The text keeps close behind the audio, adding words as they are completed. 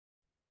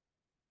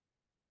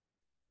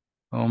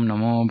ओम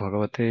नमो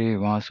भगवते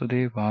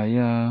वासुदेवाय।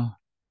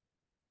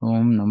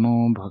 ओम नमो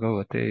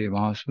भगवते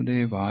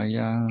वासुदेवाय।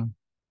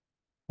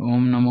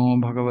 ओम नमो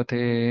भगवते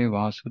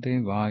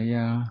वासुदेवाय।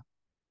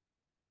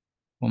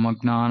 ओम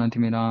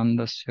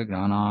अज्ञानतिमिरान्धस्य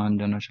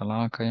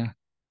ज्ञानाञ्जनशलाकया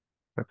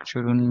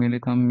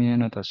चक्षुरुन्मिलितं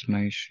येन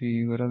तस्मै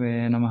श्रीगुरवे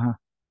नमः।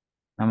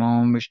 नमो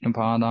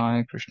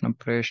विष्णुपादाय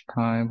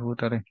कृष्णप्रेष्ठाय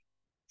भूतले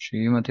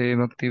श्रीमते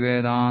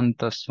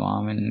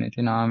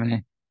भक्तिवेदान्तस्वामिन्निति नामिने।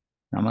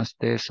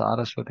 नमस्ते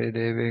सारस्वते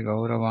देवे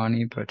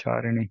गौरवाणी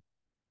प्रचारिणे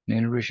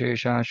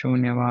निर्विशेषा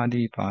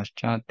शून्यवादी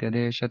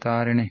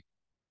पाश्चात्यदेशतारिणे।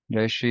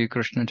 जय श्री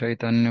कृष्ण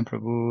चैतन्य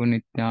प्रभु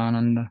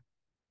नित्यानंद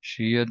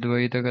श्री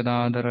अद्वैत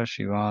गदाधर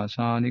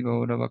शिवासादि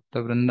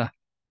गौरभक्तवृंद।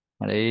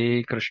 हरे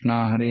कृष्णा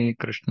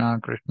कृष्णा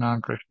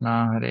कृष्णा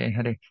हरे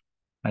हरे,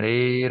 हरे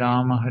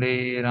राम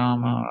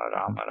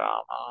राम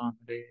राम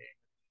हरे।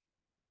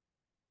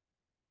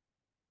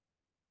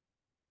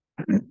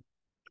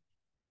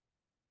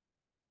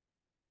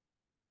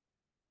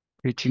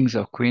 Teachings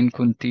of Queen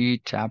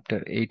Kunti,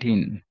 Chapter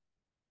 18,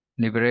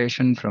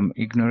 Liberation from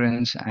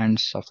Ignorance and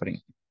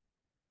Suffering.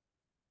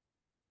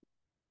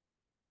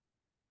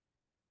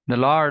 The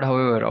Lord,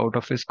 however, out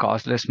of his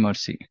causeless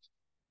mercy,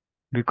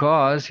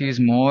 because he is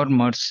more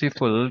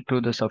merciful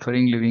to the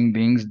suffering living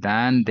beings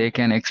than they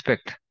can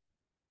expect.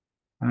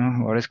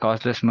 What is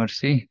causeless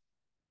mercy?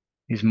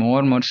 He is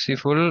more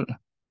merciful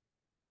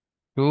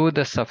to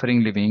the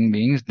suffering living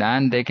beings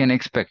than they can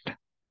expect.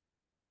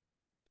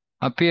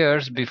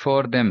 Appears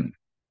before them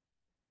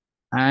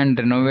and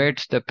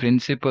renovates the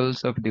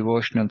principles of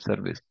devotional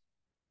service,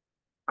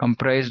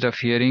 comprised of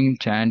hearing,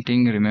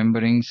 chanting,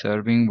 remembering,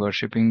 serving,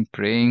 worshipping,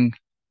 praying,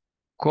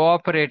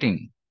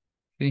 cooperating.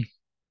 See,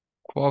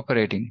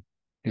 cooperating.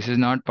 This is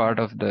not part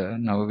of the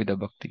Navavida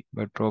Bhakti,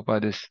 but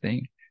Prabhupada is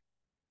saying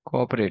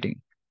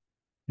cooperating.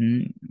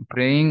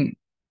 Praying,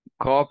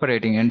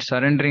 cooperating, and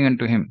surrendering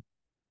unto Him.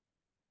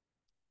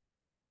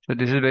 So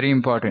this is very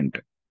important.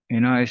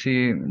 I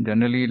see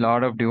generally a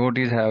lot of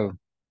devotees have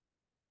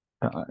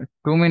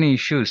too many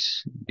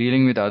issues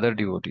dealing with other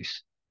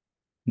devotees.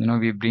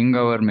 We bring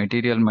our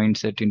material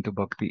mindset into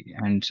bhakti,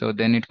 and so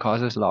then it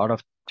causes a lot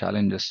of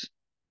challenges.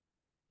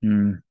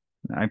 Mm.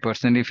 I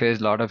personally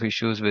face a lot of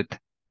issues with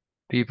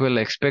people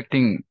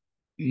expecting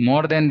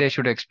more than they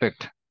should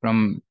expect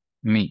from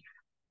me.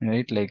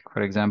 Right? Like,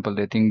 for example,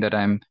 they think that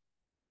I'm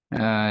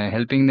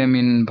helping them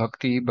in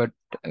bhakti, but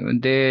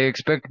they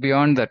expect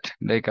beyond that.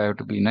 Like, I have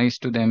to be nice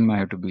to them, I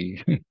have to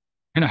be,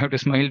 I have to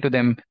smile to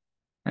them.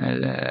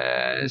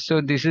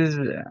 So this is,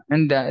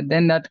 and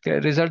then that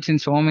results in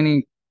so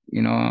many,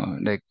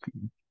 like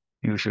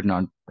you should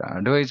not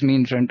advise me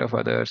in front of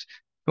others.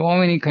 So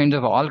many kinds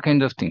of all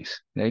kinds of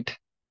things, right?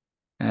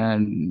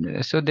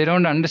 And so they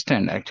don't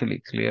understand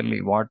actually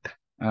clearly what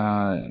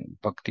uh,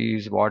 bhakti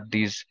is, what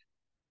is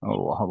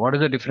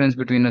the difference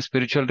between a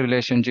spiritual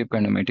relationship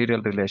and a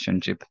material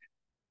relationship.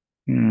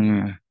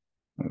 Mm,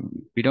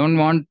 we don't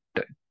want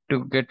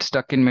to get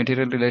stuck in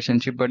material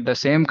relationship, but the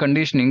same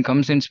conditioning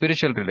comes in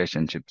spiritual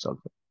relationships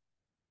also.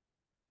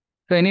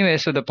 So anyway,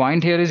 so the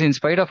point here is, in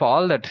spite of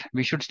all that,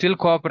 we should still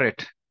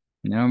cooperate.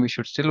 We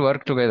should still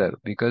work together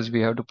because we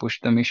have to push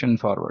the mission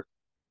forward.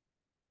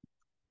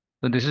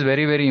 So this is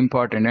very, very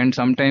important. And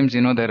sometimes,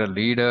 there are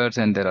leaders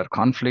and there are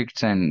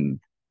conflicts, and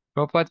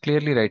Prabhupada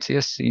clearly writes,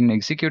 yes, in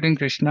executing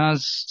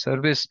Krishna's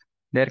service,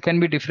 there can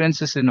be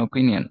differences in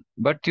opinion,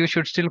 but you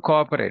should still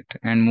cooperate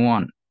and move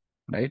on,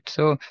 right?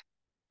 So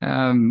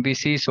we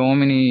see so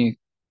many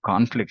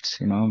conflicts,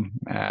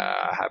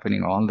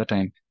 happening all the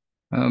time.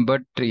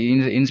 But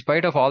in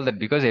spite of all that,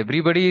 because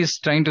everybody is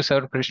trying to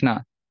serve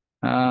Krishna,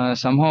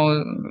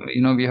 somehow,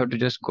 we have to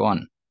just go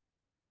on.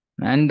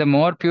 And the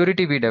more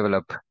purity we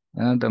develop,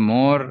 the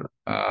more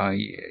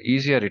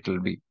easier it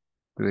will be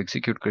to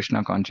execute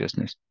Krishna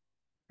consciousness.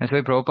 That's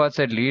why Prabhupada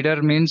said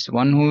leader means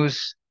one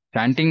who's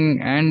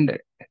chanting and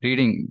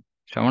reading.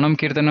 Shravanam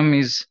Kirtanam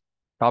is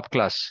top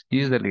class. He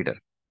is the leader,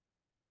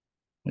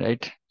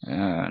 right?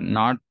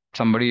 Not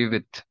somebody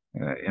with,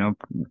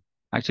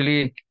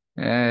 actually,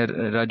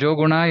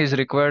 Rajoguna is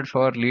required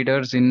for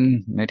leaders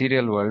in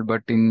material world,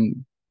 but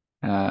in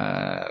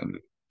uh,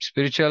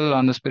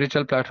 on the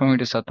spiritual platform,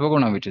 it is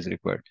Satvaguna which is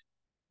required.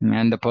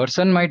 And the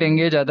person might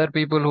engage other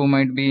people who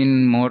might be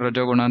in more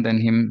Rajoguna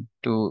than him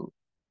to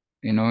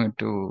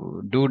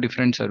do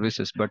different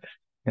services. But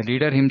the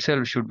leader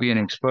himself should be an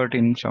expert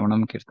in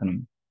Shravanam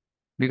Kirtanam.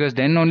 Because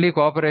then only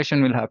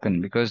cooperation will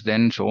happen. Because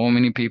then so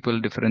many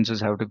people,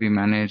 differences have to be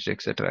managed,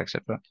 etc.,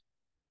 etc.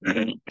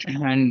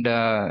 And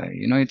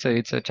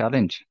it's a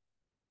challenge.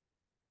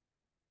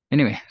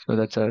 Anyway, so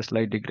that's a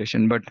slight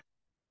digression. But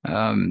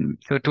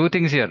so two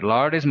things here.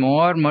 Lord is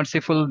more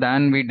merciful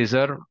than we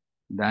deserve,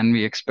 than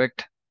we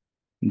expect.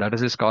 That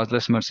is his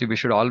causeless mercy. We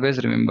should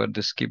always remember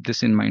this, keep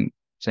this in mind,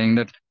 saying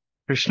that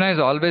Krishna is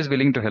always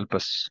willing to help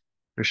us.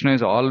 Krishna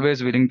is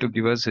always willing to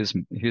give us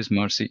his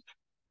mercy.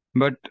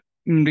 But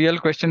real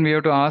question we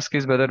have to ask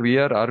is whether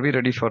are we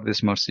ready for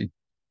this mercy?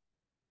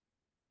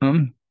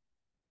 Hmm?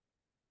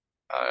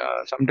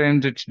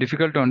 Sometimes it's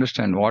difficult to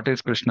understand what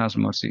is Krishna's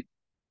mercy.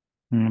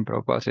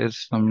 Prabhupada says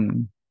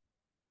some.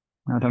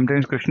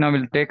 Sometimes Krishna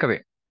will take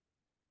away,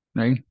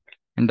 right?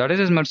 And that is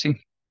his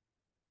mercy.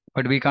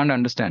 But we can't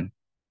understand.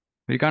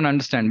 We can't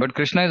understand. But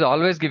Krishna is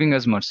always giving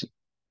us mercy.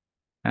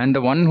 And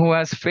the one who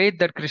has faith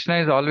that Krishna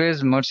is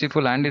always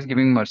merciful and is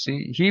giving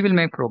mercy, he will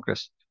make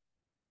progress.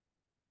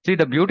 See,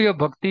 the beauty of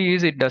bhakti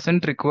is it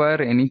doesn't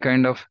require any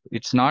kind of,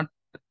 it's not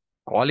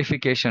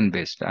qualification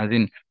based, as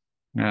in,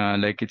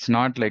 like, it's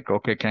not like,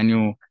 okay, can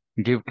you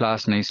give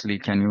class nicely?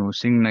 Can you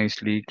sing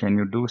nicely? Can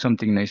you do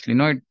something nicely?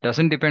 No, it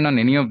doesn't depend on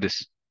any of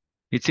this.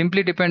 It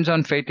simply depends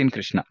on faith in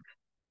Krishna,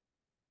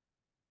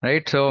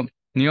 right? So,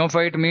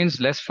 neophyte means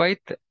less faith,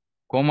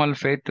 komal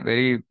faith,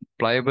 very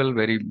pliable,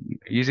 very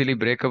easily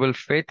breakable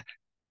faith,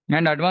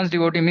 and advanced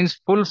devotee means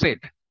full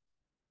faith,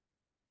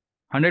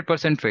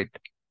 100% faith.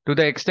 To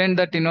the extent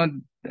that,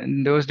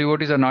 those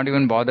devotees are not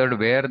even bothered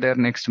where their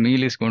next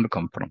meal is going to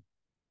come from.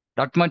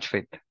 That much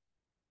faith.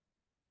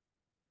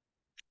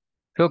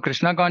 So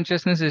Krishna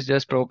consciousness is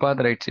just,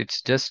 Prabhupada writes,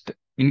 it's just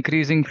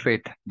increasing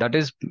faith. That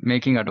is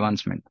making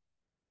advancement.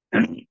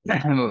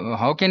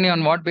 How can we,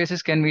 on what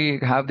basis can we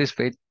have this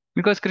faith?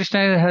 Because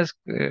Krishna has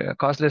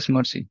causeless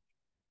mercy.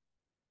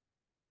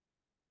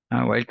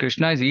 While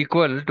Krishna is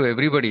equal to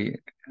everybody,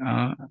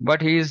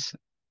 but he is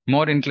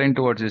more inclined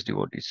towards his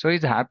devotees. So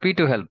he's happy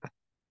to help.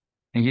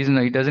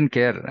 He doesn't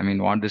care. I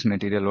mean, what this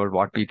material or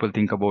what people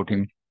think about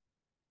him.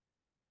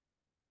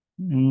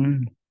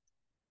 Mm,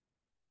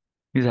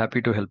 he's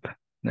happy to help.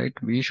 Right?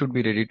 We should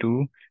be ready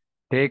to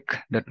take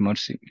that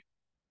mercy.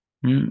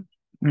 Mm.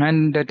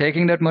 And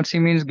taking that mercy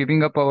means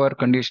giving up our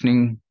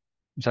conditioning,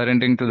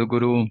 surrendering to the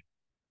Guru.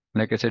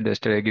 Like I said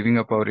yesterday, giving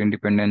up our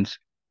independence.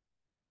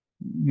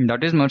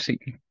 That is mercy.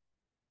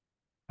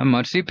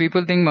 Mercy,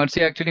 people think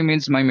mercy actually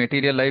means my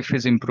material life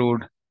is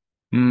improved,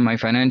 my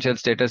financial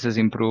status is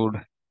improved,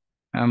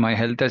 my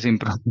health has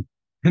improved.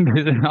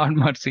 This is not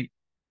mercy.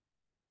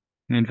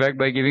 In fact,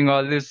 by giving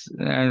all this,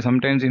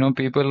 sometimes,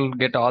 people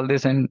get all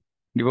this and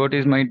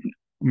devotees might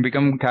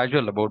become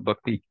casual about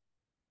bhakti.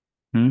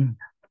 Hmm.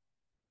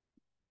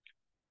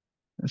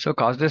 So,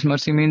 causeless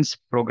mercy means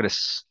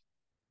progress,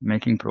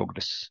 making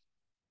progress.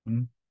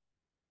 Hmm.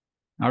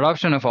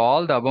 Adoption of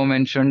all the above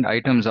mentioned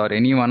items or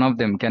any one of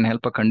them can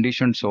help a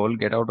conditioned soul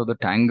get out of the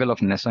tangle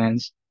of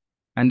nescience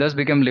and thus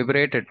become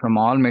liberated from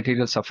all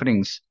material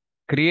sufferings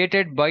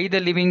created by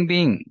the living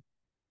being.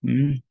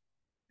 Hmm.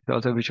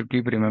 Also, we should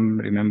keep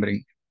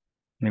remembering,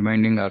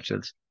 reminding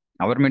ourselves.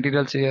 Our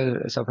material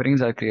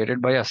sufferings are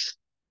created by us.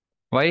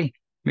 Why?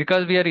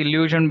 Because we are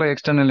illusioned by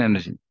external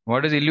energy.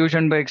 What is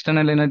illusion by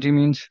external energy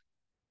means?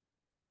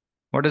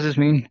 What does this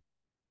mean?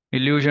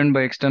 Illusion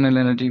by external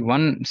energy.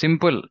 One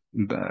simple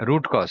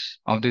root cause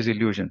of this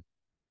illusion.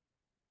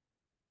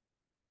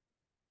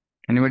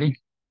 Anybody?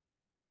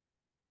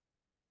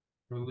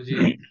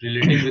 Prabhuji,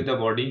 relating with the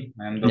body,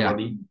 I am the Yeah.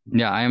 body.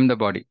 Yeah, I am the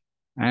body.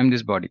 I am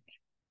this body.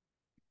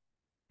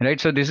 Right?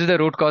 So this is the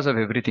root cause of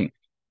everything.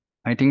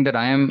 I think that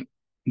I am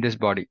this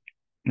body.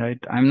 Right?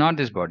 I'm not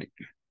this body.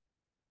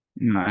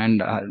 And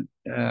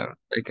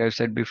like I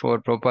said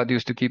before, Prabhupada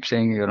used to keep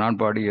saying, you're not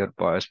body,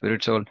 you're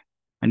spirit, soul.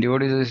 And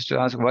devotees used to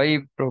ask, why,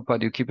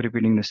 Prabhupada, you keep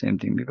repeating the same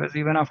thing? Because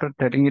even after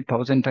telling it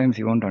 1,000 times,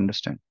 you won't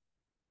understand.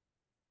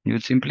 You're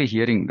simply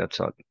hearing, that's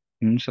all.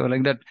 So,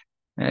 like that,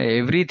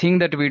 everything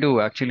that we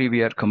do, actually,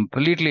 we are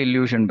completely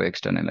illusioned by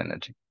external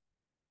energy.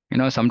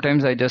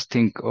 Sometimes I just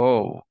think,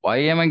 oh, why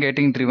am I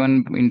getting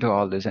driven into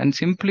all this? And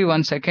simply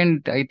 1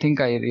 second, I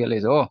think I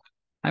realize, oh,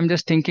 I'm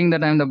just thinking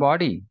that I'm the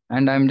body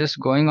and I'm just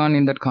going on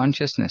in that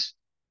consciousness.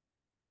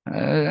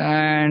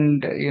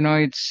 And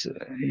it's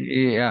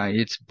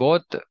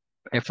both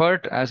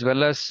effort as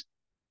well as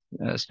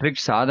strict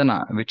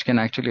sadhana which can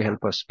actually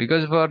help us,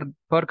 because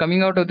for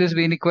coming out of this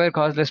we require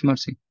causeless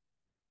mercy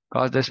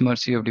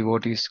of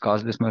devotees,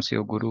 causeless mercy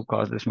of Guru,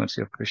 causeless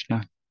mercy of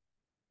Krishna,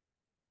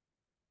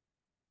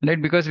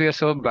 right? Because we are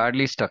so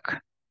badly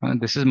stuck.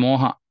 This is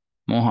moha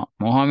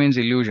means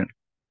illusion.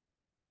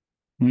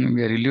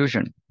 We are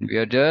illusion, we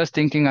are just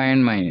thinking I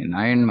and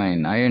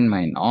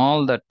mine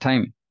all that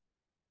time.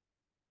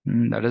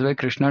 That is why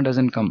Krishna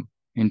doesn't come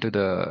into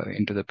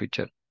the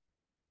picture,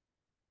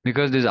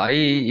 because this I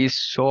is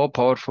so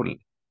powerful,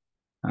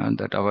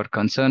 that our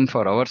concern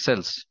for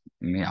ourselves,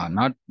 yeah,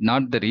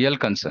 not the real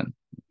concern,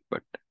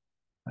 but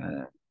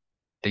uh,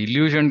 the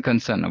illusion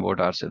concern about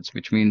ourselves,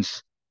 which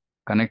means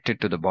connected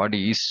to the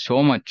body, is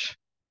so much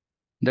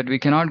that we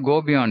cannot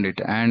go beyond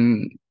it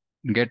and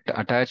get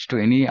attached to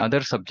any other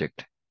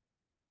subject.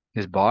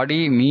 This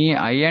body, me,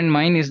 I and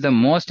mine is the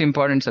most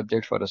important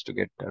subject for us to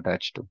get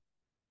attached to.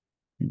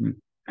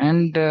 Mhm.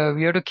 And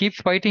we have to keep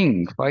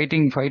fighting.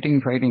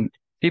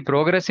 See,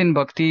 progress in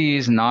bhakti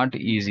is not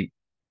easy.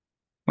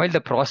 While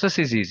the process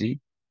is easy,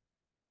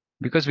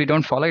 because we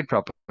don't follow it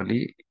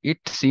properly, it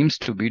seems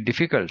to be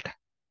difficult.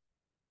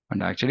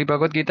 And actually,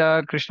 Bhagavad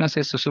Gita, Krishna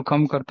says,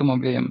 Susukham kartum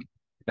avyayam.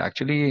 It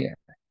actually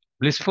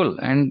blissful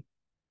and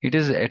it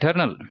is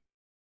eternal.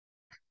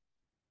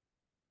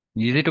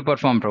 Easy to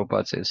perform,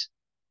 Prabhupada says.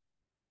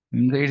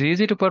 It's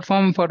easy to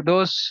perform for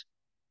those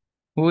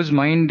whose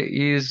mind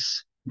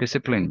is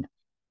disciplined,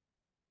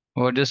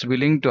 who are just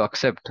willing to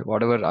accept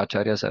whatever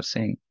acharyas are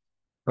saying.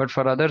 But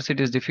for others, it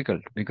is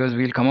difficult because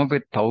we'll come up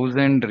with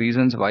thousand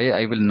reasons why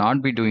I will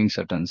not be doing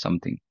certain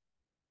something,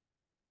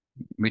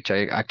 which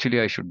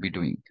I should be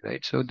doing,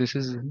 right? So this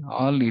is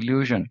all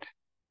illusion.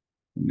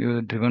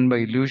 We're driven by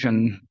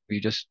illusion. We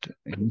just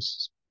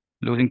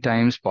losing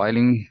time,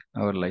 spoiling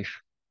our life.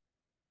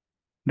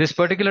 This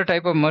particular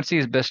type of mercy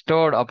is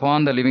bestowed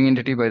upon the living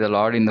entity by the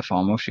Lord in the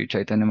form of Sri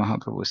Chaitanya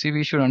Mahaprabhu. See,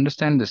 we should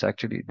understand this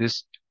actually.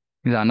 This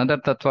is another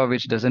tattva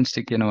which doesn't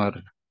stick in our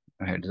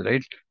heads,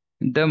 right?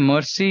 The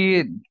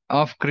mercy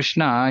of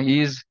Krishna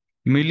is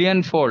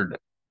millionfold,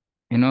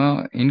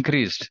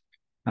 increased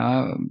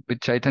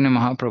with Chaitanya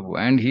Mahaprabhu,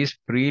 and he's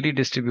freely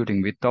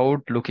distributing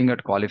without looking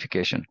at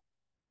qualification.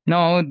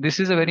 Now, this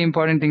is a very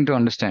important thing to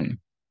understand.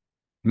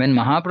 When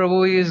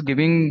Mahaprabhu is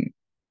giving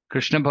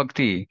Krishna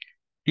Bhakti,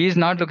 he is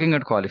not looking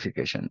at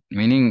qualification,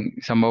 meaning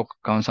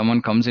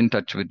someone comes in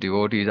touch with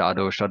devotees,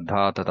 Ado,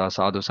 Shraddha, Tata,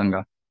 Sadhu,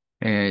 Sangha.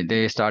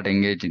 They start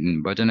engaging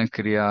in Bhajana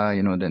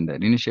Kriya, then they're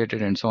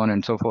initiated and so on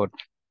and so forth.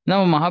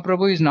 Now,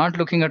 Mahaprabhu is not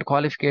looking at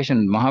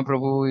qualification.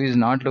 Mahaprabhu is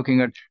not looking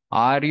at,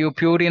 are you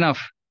pure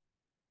enough?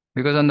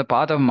 Because on the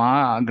path of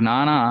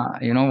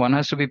Gnana, one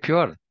has to be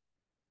pure.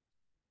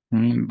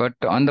 But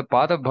on the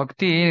path of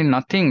Bhakti,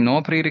 nothing,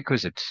 no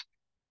prerequisites.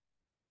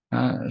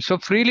 So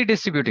freely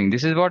distributing,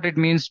 this is what it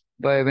means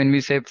by when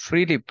we say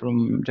freely.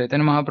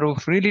 Chaitanya Mahaprabhu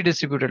freely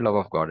distributed love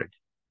of God,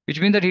 which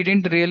means that he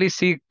didn't really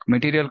seek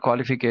material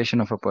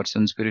qualification of a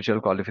person, spiritual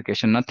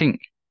qualification, nothing.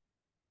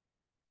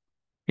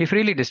 He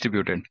freely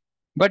distributed.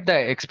 But the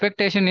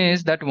expectation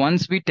is that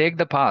once we take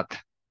the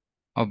path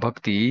of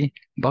bhakti,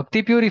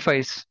 bhakti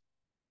purifies.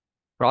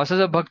 Process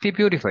of bhakti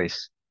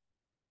purifies.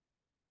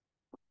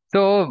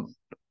 So,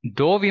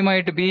 though we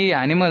might be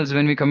animals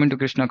when we come into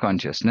Krishna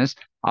consciousness,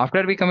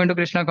 after we come into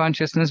Krishna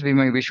consciousness,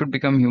 we should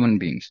become human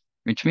beings,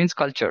 which means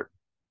cultured.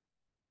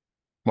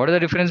 What is the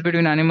difference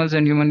between animals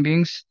and human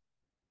beings?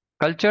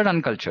 Cultured,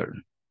 uncultured.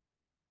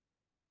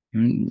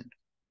 Hmm,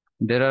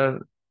 There are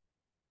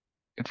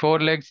four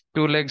legs,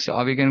 two legs,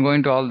 we can go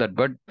into all that,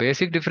 but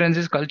basic difference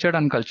is cultured,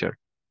 uncultured.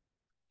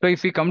 So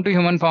if we come to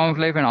human form of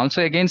life and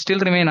also again still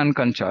remain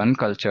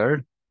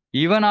uncultured,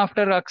 even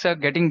after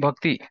getting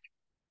bhakti,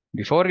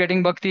 before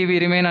getting bhakti, we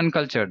remain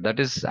uncultured. That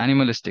is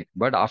animalistic.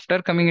 But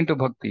after coming into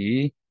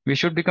bhakti, we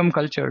should become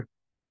cultured.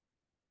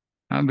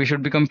 We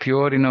should become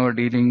pure in our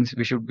dealings.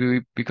 We should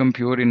become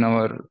pure in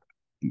our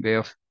way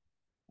of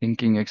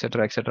thinking,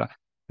 etc., etc.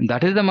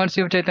 That is the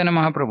mercy of Chaitanya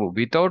Mahaprabhu.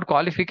 Without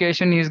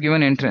qualification, he is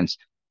given entrance.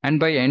 And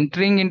by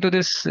entering into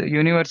this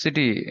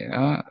university,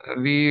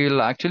 we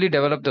will actually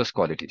develop those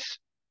qualities.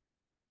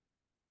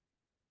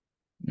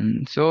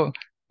 So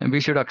we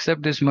should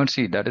accept this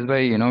mercy. That is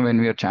why, when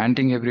we are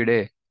chanting every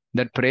day,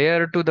 that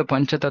prayer to the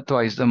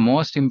Panchatattva is the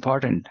most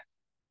important.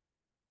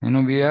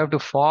 We have to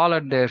fall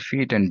at their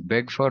feet and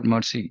beg for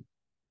mercy,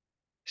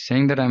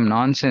 saying that I'm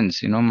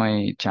nonsense.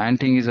 My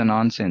chanting is a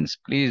nonsense.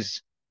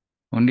 Please,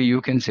 only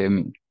you can save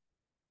me.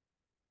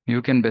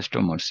 You can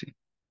bestow mercy.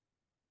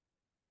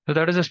 So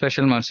that is a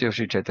special mercy of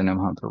Sri Chaitanya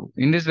Mahaprabhu.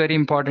 In this very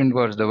important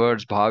words, the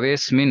words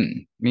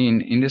bhavesmin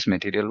mean in this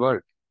material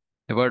world.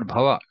 The word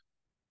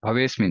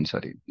bhavesmin,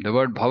 sorry. The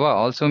word bhava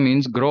also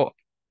means grow,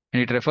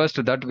 and it refers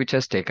to that which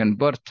has taken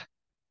birth.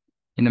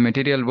 In the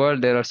material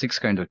world, there are six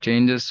kinds of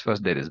changes.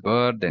 First, there is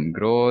birth, then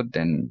growth,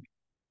 then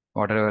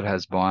whatever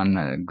has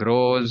born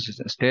grows,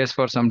 stays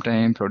for some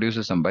time,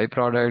 produces some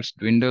byproducts,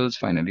 dwindles,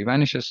 finally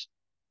vanishes.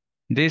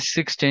 These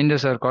six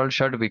changes are called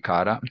Shad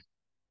Vikara.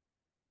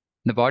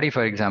 The body,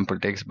 for example,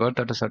 takes birth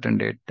at a certain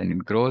date, then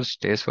it grows,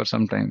 stays for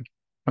some time.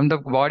 From the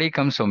body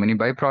comes so many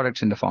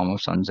byproducts in the form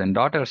of sons and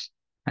daughters.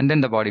 And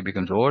then the body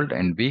becomes old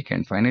and weak,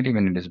 and finally,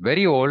 when it is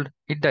very old,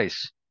 it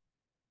dies.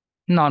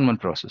 Normal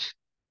process.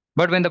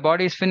 But when the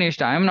body is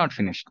finished, I am not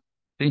finished.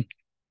 See,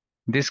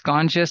 this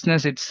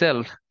consciousness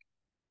itself.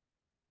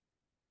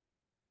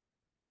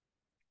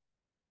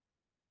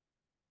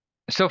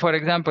 So, for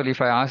example,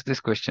 if I ask this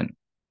question,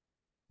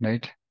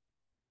 right?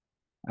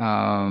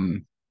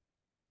 Um,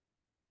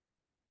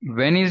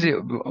 when is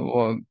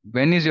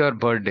your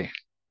birthday?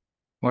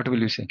 What will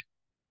you say?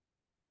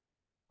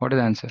 What is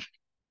the answer?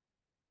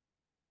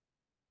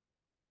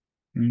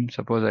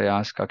 Suppose I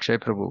ask Akshay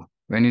Prabhu,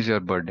 when is your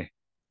birthday?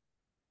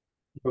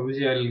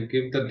 Prabhuji, I'll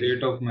give the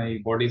date of my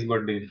body's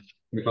birthday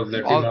because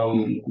that is Of how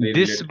I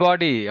this relate.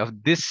 body,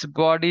 of this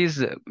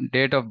body's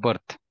date of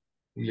birth,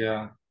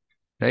 Yeah.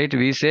 right?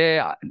 We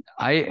say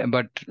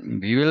but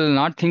we will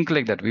not think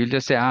like that. We'll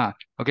just say,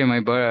 okay,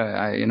 my birth,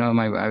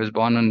 I was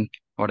born on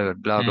whatever,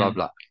 blah blah Hmm.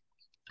 blah.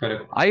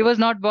 Correct. I was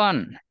not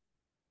born.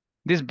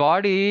 This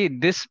body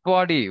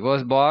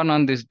was born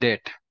on this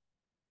date.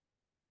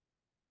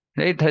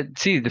 Right?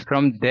 See,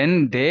 from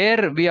then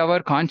there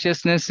our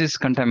consciousness is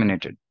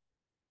contaminated.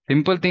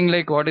 Simple thing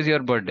like what is your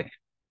birthday?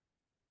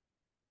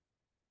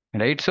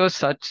 Right? So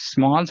such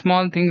small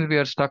things we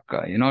are stuck,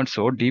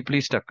 so deeply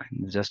stuck.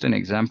 Just an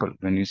example.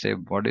 When you say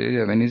what is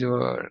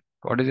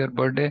your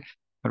birthday?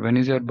 Or when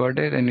is your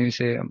birthday? Then you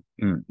say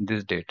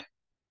this date.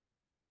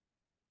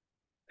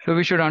 So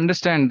we should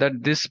understand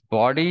that this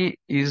body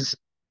is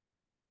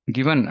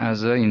given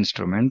as an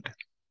instrument.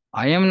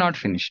 I am not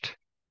finished.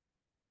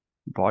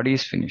 body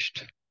is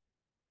finished.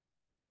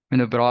 When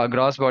the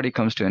gross body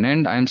comes to an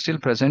end, I am still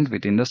present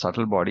within the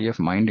subtle body of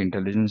mind,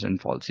 intelligence, and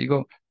false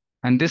ego.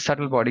 And this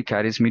subtle body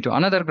carries me to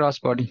another gross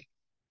body.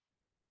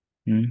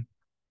 Hmm.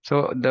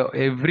 So the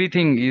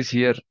everything is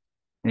here.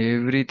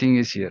 Everything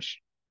is here.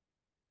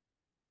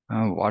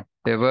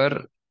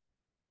 Whatever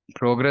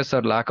progress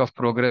or lack of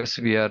progress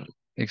we are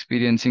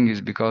experiencing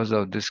is because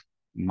of this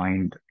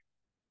mind.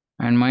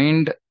 And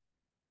mind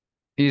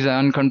is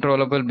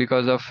uncontrollable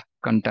because of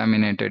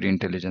contaminated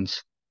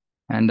intelligence.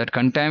 And that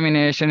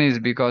contamination is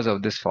because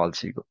of this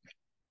false ego.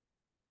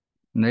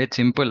 It's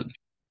simple.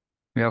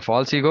 We have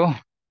false ego.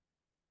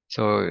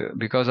 So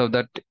because of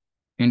that,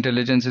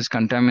 intelligence is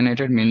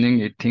contaminated, meaning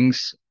it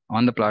thinks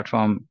on the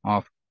platform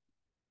of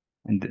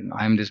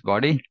I am this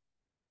body,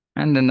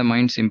 and then the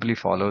mind simply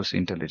follows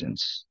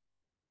intelligence.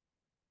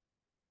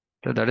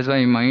 So that is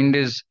why mind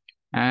is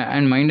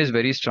and mind is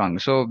very strong.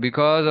 So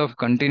because of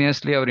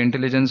continuously our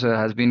intelligence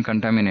has been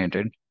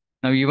contaminated.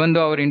 Now even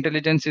though our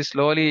intelligence is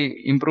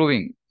slowly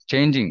improving,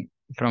 changing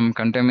from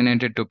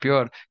contaminated to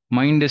pure,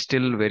 mind is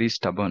still very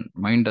stubborn.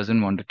 Mind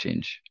doesn't want to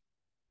change.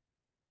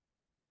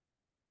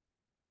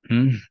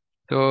 Hmm.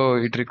 So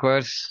it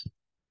requires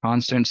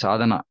constant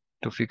sadhana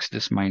to fix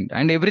this mind.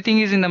 And everything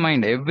is in the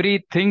mind.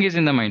 Everything is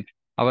in the mind.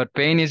 Our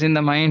pain is in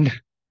the mind.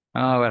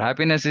 Our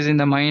happiness is in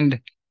the mind.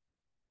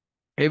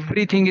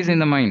 Everything is in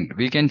the mind.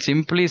 We can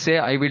simply say,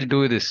 I will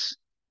do this.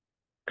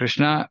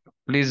 Krishna,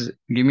 please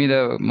give me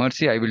the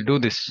mercy. I will do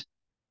this.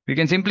 We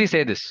can simply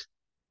say this,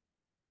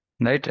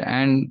 right?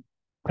 And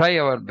try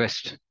our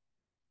best.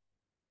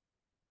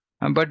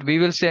 But we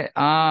will say,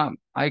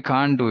 I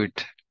can't do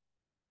it.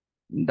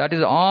 That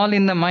is all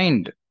in the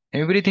mind.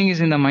 Everything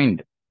is in the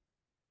mind.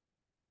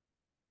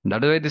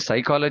 That is why the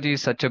psychology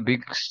is such a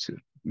big,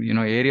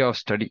 area of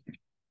study.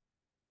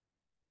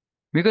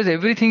 Because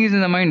everything is in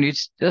the mind.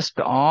 It's just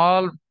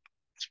all,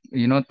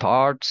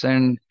 thoughts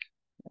and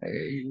uh,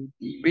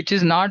 which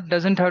is not,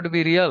 doesn't have to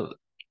be real.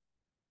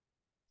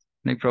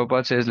 Like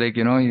Prabhupada says, like,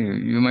 you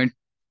might,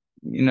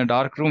 in a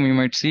dark room, you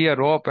might see a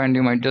rope and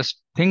you might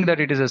just think that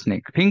it is a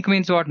snake. Think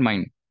means what?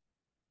 Mind.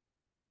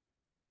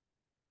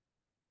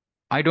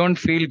 I don't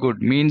feel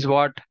good means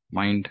what?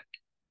 Mind.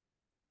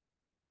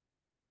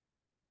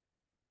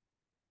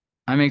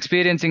 I'm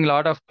experiencing a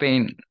lot of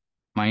pain.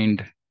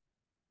 Mind.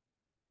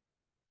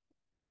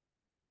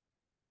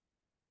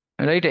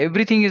 Right?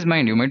 Everything is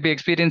mind. You might be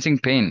experiencing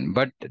pain,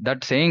 but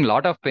that saying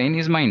lot of pain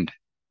is mind.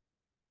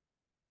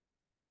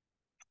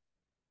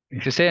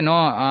 If you say, no,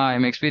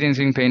 I'm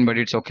experiencing pain, but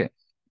it's okay.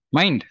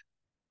 Mind.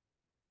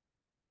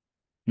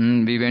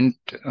 We went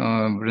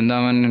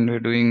Vrindavan and we're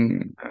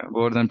doing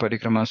Govardhan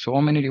Parikrama. So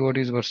many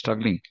devotees were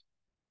struggling.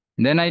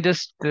 Then I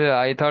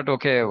thought,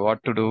 okay,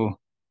 what to do?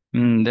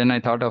 Then I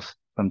thought of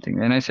something.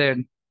 Then I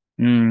said,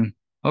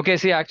 okay,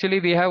 see, actually,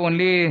 we have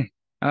only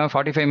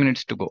 45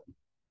 minutes to go.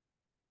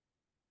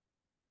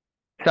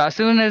 So as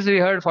soon as we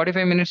heard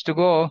 45 minutes to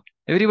go,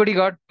 everybody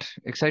got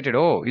excited.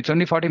 Oh, it's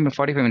only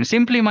 45 minutes.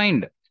 Simply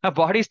mind. A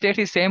body state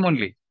is same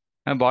only.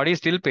 A body is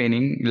still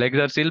paining, legs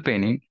are still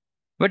paining,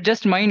 but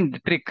just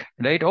mind trick,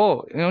 right?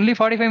 Oh, only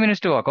 45 minutes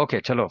to walk. Okay,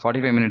 chalo,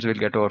 45 minutes will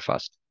get over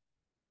fast.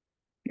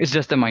 It's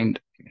just the mind.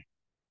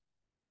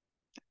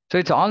 So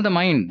it's all the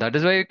mind. That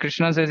is why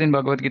Krishna says in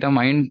Bhagavad Gita,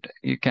 mind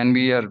it can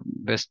be your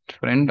best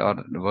friend or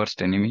the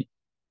worst enemy.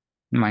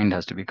 Mind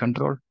has to be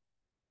controlled.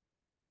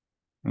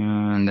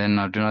 And then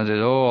Arjuna says,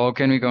 oh, how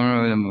can we come?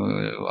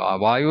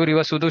 Vayu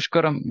riva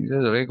sudushkaram. He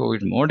says, like, oh,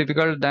 it's more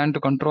difficult than to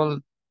control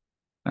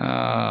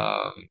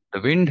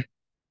the wind.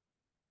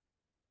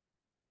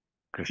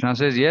 Krishna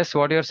says, yes,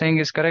 what you're saying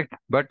is correct.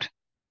 But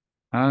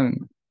uh,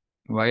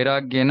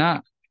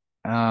 vairagyena,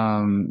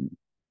 um,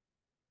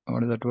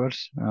 what is that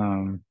verse?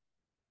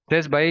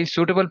 Says by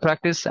suitable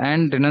practice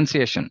and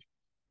renunciation.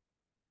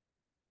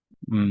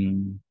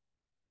 Hmm.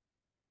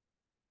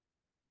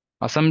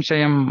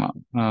 Asamshayam,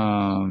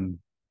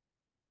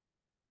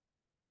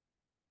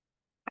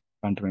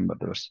 can't remember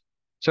the verse.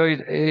 So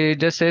it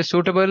just says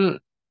suitable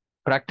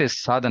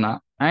practice,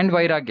 sadhana, and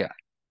vairagya.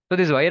 So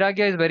this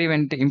vairagya is very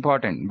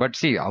important. But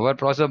see, our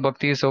process of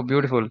bhakti is so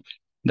beautiful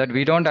that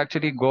we don't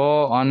actually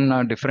go on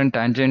a different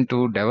tangent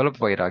to develop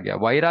vairagya.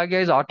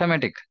 Vairagya is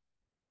automatic.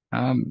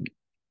 Um,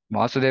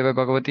 Vasudeva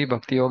Bhagavati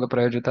Bhakti Yoga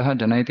Prayojitaha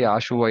Janaiti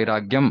Ashu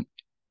Vairagyam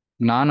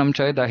Gnanam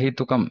Chai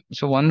Dahitukam.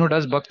 So one who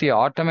does bhakti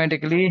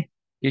automatically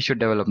he should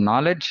develop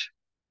knowledge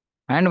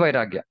and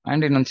vairagya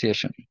and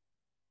renunciation.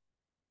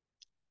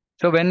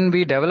 So when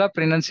we develop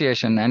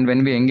renunciation and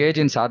when we engage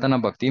in sadhana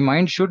bhakti,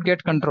 mind should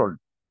get controlled.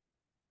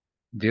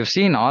 We've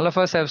seen, all of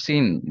us have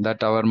seen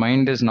that our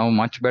mind is now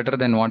much better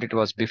than what it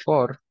was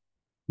before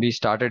we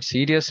started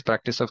serious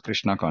practice of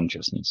Krishna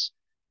consciousness.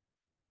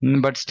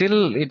 But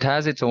still, it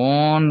has its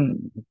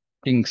own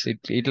things.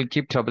 It'll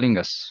keep troubling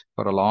us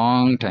for a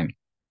long time.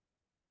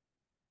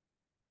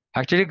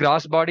 Actually,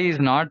 gross body is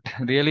not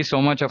really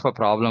so much of a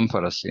problem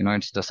for us.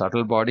 It's the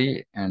subtle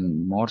body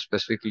and more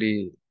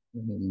specifically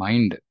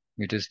mind.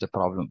 It is the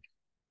problem.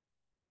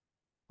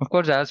 Of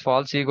course, as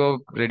false ego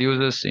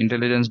reduces,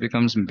 intelligence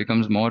becomes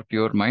more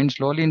pure. Mind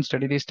slowly and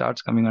steadily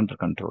starts coming under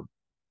control.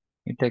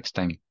 It takes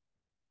time.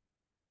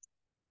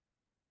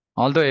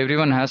 Although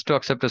everyone has to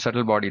accept a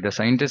subtle body, the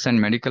scientists and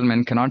medical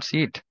men cannot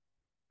see it.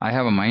 I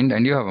have a mind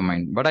and you have a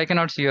mind, but I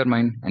cannot see your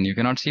mind and you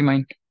cannot see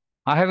mine.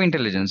 I have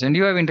intelligence and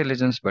you have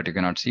intelligence, but you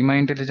cannot see my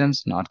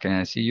intelligence, nor can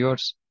I see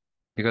yours,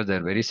 because they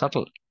are very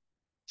subtle.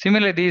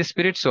 Similarly, the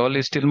spirit soul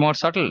is still more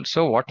subtle.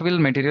 So, what will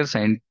material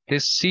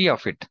scientists see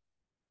of it?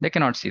 They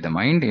cannot see the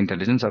mind,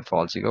 intelligence, or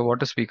false ego. What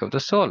to speak of the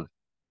soul?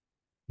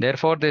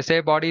 Therefore, they say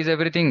body is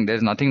everything, there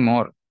is nothing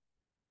more.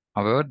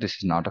 However, this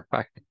is not a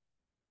fact.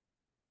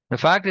 The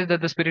fact is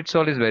that the spirit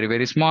soul is very,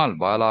 very small.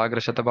 Bala agra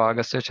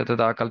shatabhagasya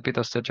shatada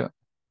kalpitasya cha.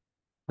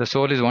 The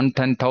soul is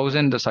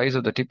 1/10,000 the size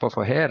of the tip of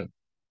a hair.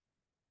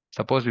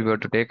 Suppose we were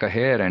to take a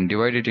hair and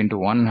divide it into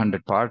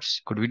 100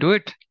 parts. Could we do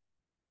it?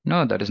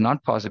 No, that is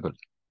not possible.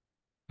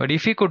 But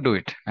if we could do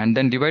it and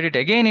then divide it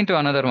again into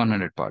another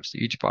 100 parts,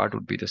 each part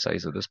would be the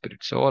size of the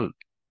spirit soul.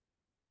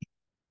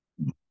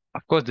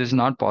 Of course, this is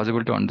not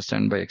possible to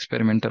understand by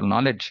experimental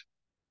knowledge.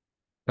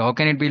 So how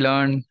can it be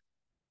learned?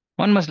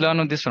 One must learn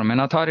of this from an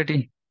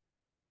authority.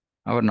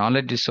 Our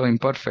knowledge is so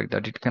imperfect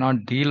that it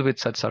cannot deal with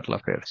such subtle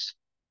affairs.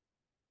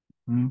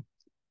 Hmm.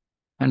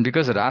 And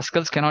because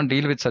rascals cannot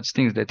deal with such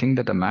things, they think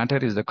that the matter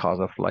is the cause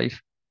of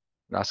life.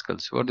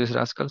 Rascals. Who are these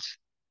rascals?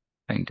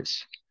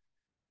 Scientists.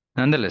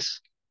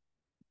 Nonetheless,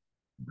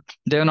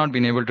 they have not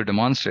been able to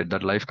demonstrate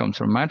that life comes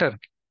from matter.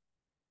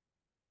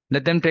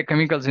 Let them take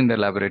chemicals in their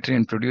laboratory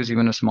and produce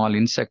even a small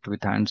insect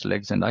with hands,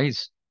 legs, and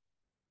eyes.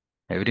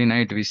 Every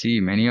night we see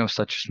many of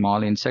such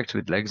small insects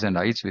with legs and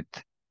eyes with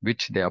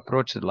which they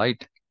approach the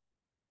light.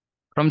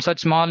 From such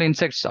small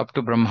insects up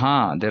to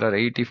Brahma, there are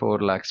 84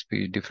 lakh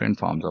different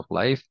forms of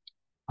life,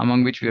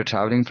 among which we are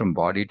traveling from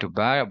body to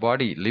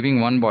body,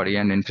 living one body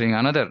and entering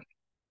another,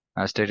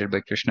 as stated by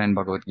Krishna in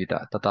Bhagavad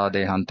Gita, Tata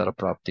Dehantara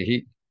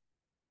Praptihi.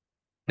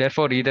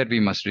 Therefore, either we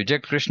must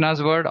reject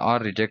Krishna's word or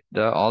reject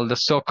all the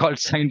so-called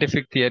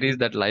scientific theories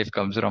that life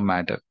comes from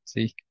matter.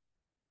 See,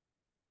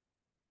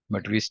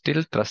 but we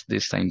still trust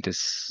these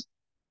scientists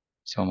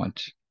so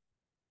much.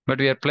 But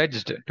we are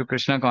pledged to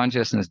Krishna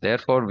consciousness.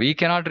 Therefore, we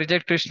cannot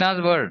reject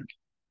Krishna's word.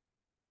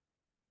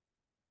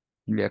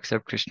 We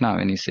accept Krishna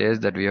when he says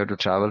that we have to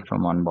travel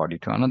from one body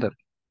to another.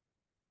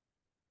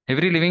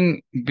 Every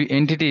living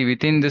entity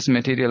within this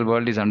material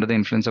world is under the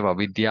influence of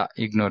avidya,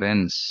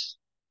 ignorance.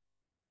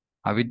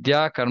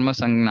 Avidya karma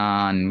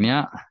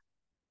sangnanya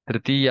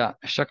tritiya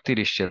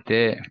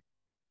shaktirishyate.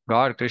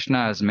 God,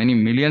 Krishna has many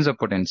millions of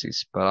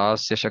potencies.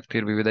 Parasya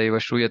shaktir vividaiva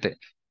shruyate.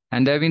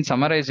 And they have been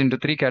summarized into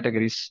three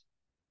categories.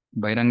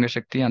 Bairanga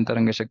Shakti,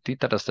 Antaranga Shakti,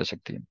 Tatastha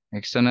Shakti.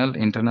 External,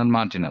 internal,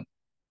 marginal.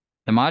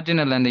 The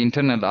marginal and the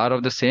internal are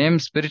of the same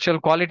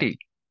spiritual quality.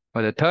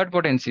 But the third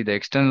potency, the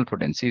external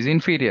potency, is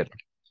inferior.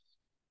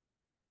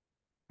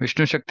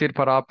 Vishnu Shaktir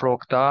para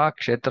prokta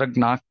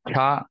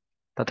kshetragnakya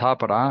tatha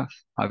para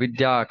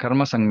avidya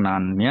karma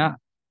sangnanya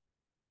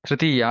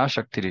tritiya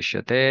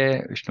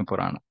shaktirishyate. Vishnu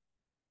Purana.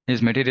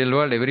 His material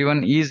world,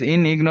 everyone is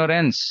in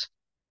ignorance.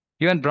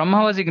 Even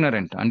Brahma was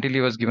ignorant until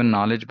he was given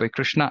knowledge by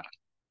Krishna.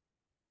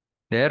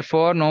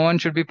 Therefore, no one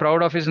should be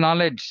proud of his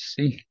knowledge.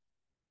 See,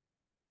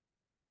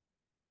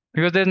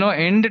 because there is no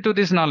end to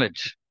this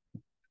knowledge.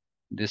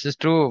 This is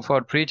true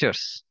for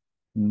preachers.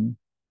 Hmm.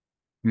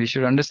 We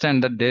should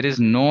understand that there is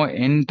no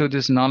end to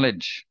this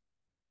knowledge.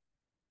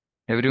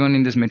 Everyone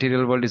in this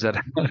material world is a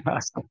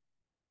rascal.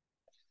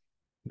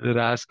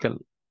 Rascal.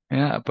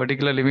 Yeah, a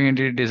particular living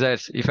entity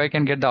desires. If I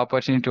can get the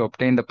opportunity to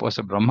obtain the post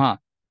of Brahma,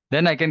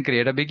 then I can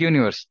create a big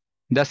universe.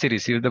 Thus, he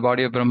received the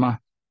body of Brahma.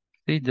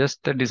 See,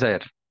 just the desire.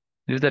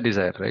 This is the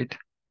desire, right?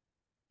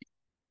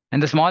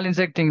 And the small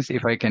insect thinks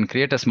if I can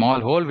create a small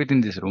hole within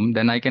this room,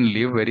 then I can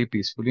live very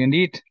peacefully and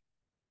eat.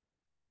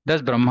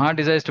 Thus, Brahma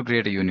desires to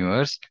create a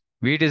universe.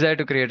 We desire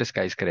to create a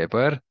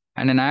skyscraper.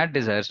 And an ant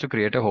desires to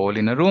create a hole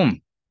in a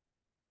room.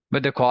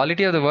 But the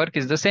quality of the work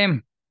is the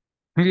same.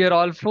 We are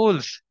all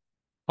fools.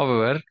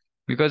 However,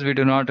 because we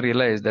do not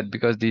realize that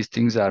because these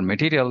things are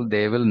material,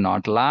 they will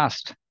not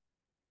last.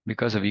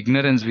 Because of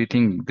ignorance, we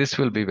think this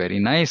will be very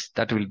nice,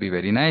 that will be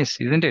very nice,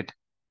 isn't it?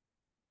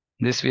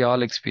 This we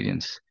all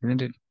experience,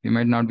 isn't it? We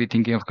might not be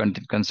thinking of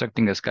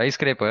constructing a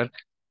skyscraper,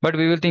 but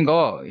we will think,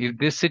 oh, if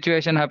this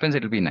situation happens,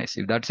 it will be nice.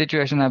 If that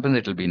situation happens,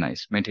 it will be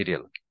nice.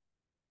 Material.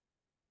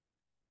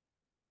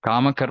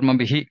 Kama karma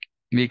bihi.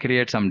 We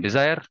create some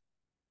desire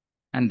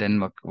and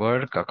then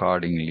work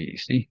accordingly.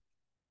 See,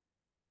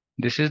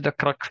 this is the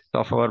crux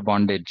of our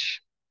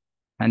bondage.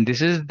 And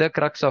this is the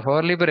crux of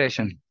our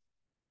liberation.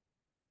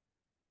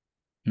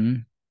 Hmm?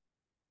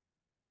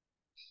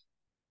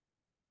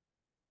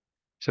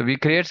 So we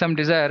create some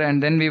desire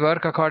and then we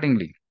work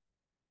accordingly.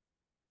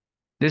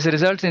 This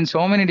results in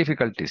so many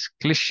difficulties.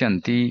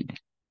 Klishyanti,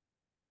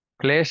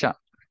 klesha.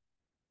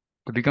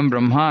 To become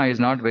Brahma is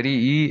not a very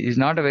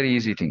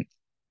easy thing.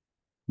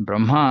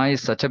 Brahma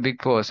is such a big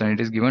post and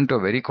it is given to a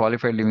very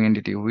qualified living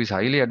entity who is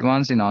highly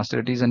advanced in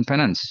austerities and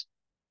penance.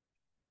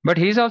 But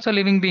he is also a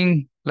living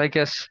being like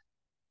us.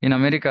 In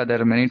America,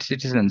 there are many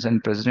citizens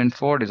and President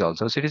Ford is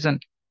also a citizen.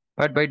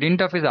 But by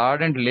dint of his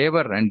ardent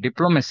labor and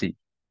diplomacy,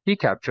 he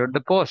captured the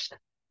post.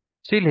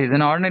 Still, he is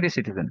an ordinary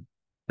citizen.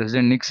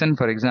 President Nixon,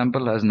 for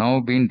example, has now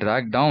been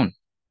dragged down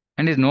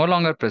and is no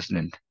longer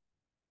president.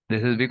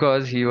 This is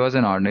because he was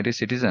an ordinary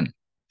citizen.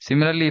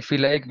 Similarly, if we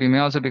like, we may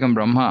also become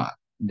Brahma.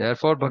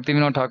 Therefore,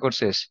 Bhaktivinoda Thakur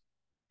says,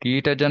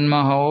 Kita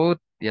janma ho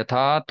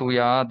yatha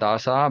tuya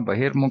dasa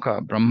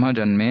bahirmukha Brahma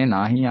janme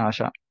nahi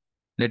asha.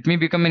 Let me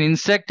become an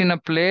insect in a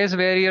place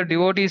where your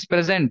devotee is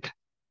present.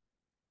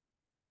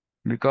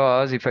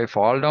 Because if I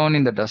fall down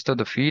in the dust of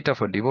the feet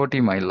of a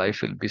devotee, my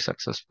life will be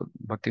successful.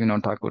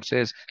 Bhaktivinoda Thakur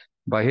says,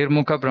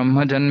 Bahirmukha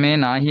Brahma Janme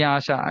Nahi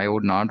Asha. I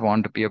would not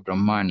want to be a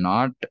Brahma and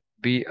not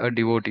be a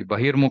devotee.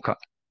 Bahirmukha.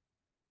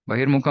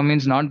 Bahirmukha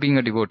means not being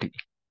a devotee.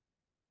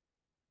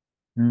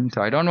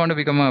 So I don't want to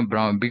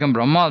become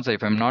Brahma also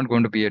if I'm not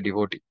going to be a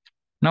devotee.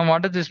 Now,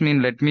 what does this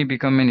mean? Let me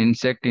become an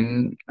insect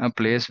in a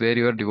place where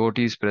your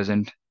devotee is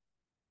present.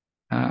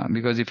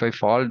 Because if I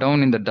fall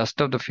down in the dust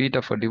of the feet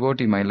of a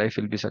devotee, my life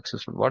will be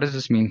successful. What does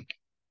this mean?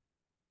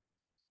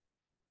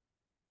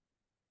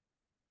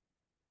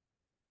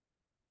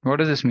 What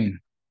does this mean?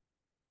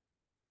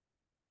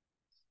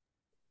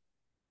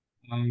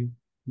 Um,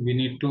 we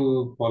need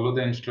to follow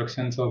the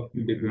instructions of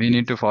We need to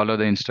devotees. follow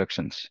the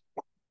instructions.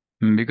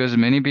 Because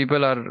many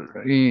people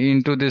are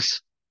into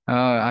this,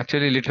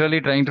 actually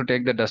literally trying to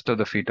take the dust of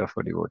the feet of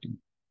a devotee.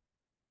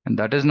 And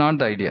that is not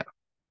the idea.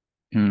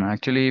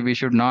 Actually, we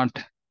should not,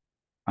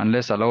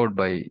 unless allowed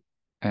by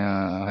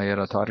higher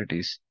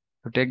authorities,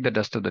 to take the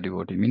dust of the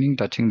devotee, meaning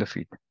touching the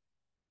feet.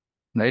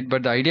 Right?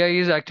 But the idea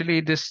is actually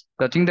this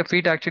touching the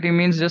feet actually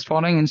means just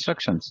following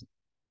instructions.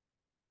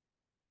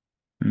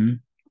 Hmm.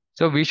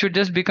 So we should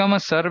just become a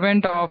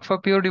servant of a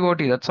pure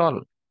devotee. That's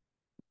all.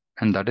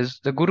 And that is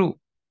the Guru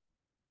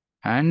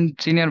and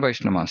senior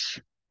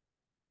Vaishnavas.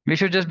 We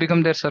should just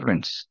become their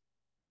servants.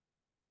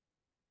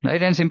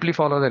 Right? And simply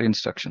follow their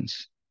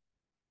instructions.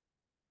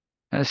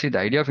 See, the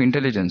idea of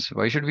intelligence.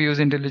 Why should we use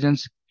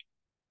intelligence?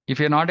 If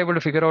you're not able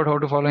to figure out how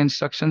to follow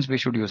instructions, we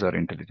should use our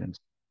intelligence.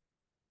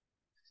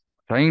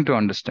 Trying to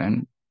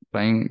understand,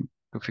 trying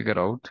to figure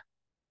out.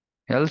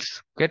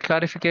 Else, get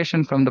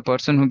clarification from the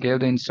person who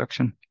gave the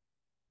instruction.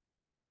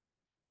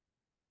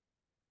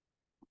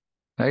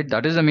 Right?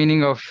 That is the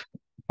meaning of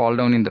fall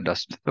down in the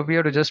dust. So we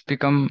have to just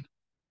become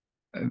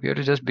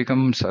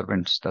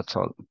servants. That's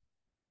all.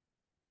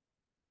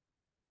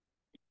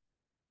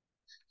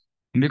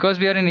 Because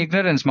we are in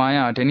ignorance,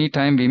 Maya, at any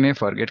time we may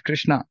forget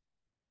Krishna.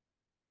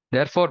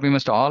 Therefore, we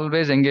must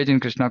always engage in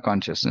Krishna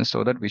consciousness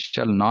so that we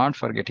shall not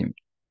forget him.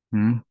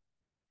 Hmm.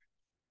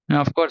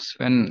 Now, of course,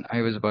 when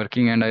I was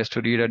working and I used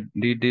to read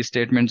these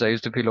statements, I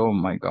used to feel, oh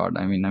my God,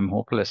 I mean, I'm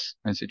hopeless.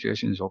 My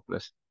situation is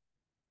hopeless.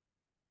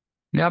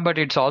 Yeah, but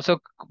it's also,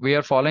 we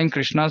are following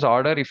Krishna's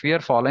order if we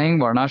are following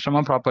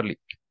Varnashrama properly.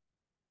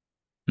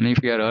 And if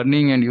we are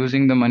earning and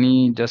using the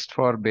money just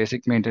for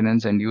basic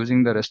maintenance and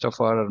using the rest of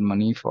our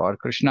money for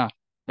Krishna,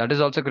 that is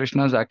also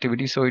Krishna's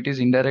activity. So it is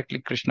indirectly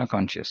Krishna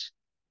conscious.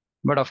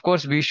 But of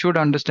course, we should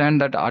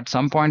understand that at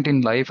some point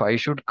in life, I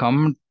should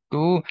come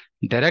to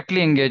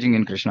directly engaging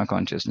in Krishna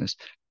consciousness.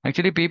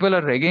 Actually, people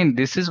are again,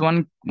 this is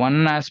one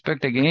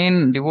aspect.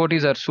 Again,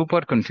 devotees are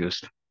super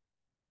confused.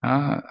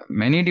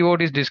 Many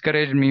devotees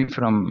discouraged me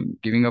from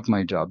giving up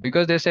my job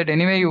because they said,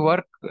 anyway, you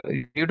work,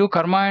 you do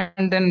karma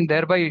and then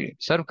thereby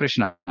serve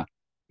Krishna.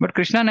 But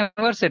Krishna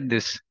never said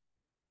this.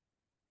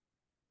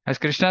 As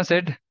Krishna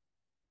said,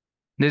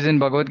 this in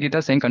Bhagavad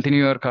Gita saying,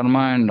 continue your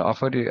karma and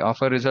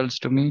offer results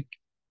to me.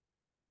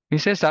 He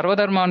says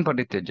Sarvadharman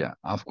Parityaja.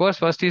 Of course,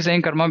 first he's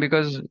saying karma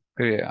because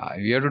we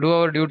have to do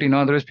our duty.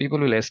 No, otherwise people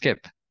will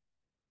escape.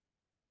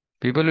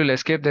 People will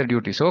escape their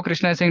duty. So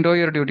Krishna is saying, do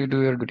your duty,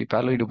 do your duty.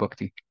 Palo do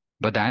bhakti.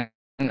 But then,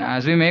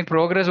 as we make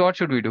progress, what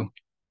should we do?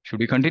 Should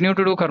we continue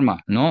to do karma?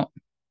 No.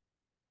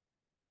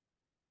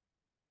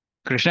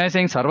 Krishna is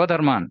saying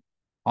Sarvadharman,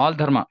 all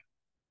dharma.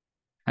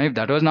 And if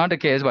that was not the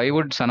case, why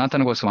would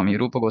Sanatana Goswami,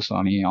 Rupa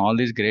Goswami, all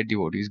these great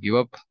devotees give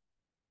up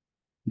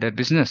their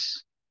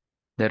business,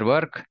 their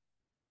work,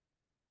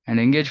 and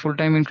engage full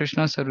time in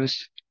Krishna's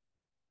service?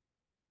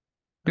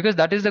 Because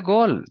that is the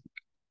goal.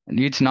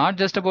 It's not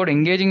just about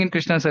engaging in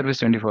Krishna service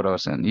 24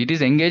 hours 7. It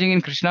is engaging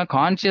in Krishna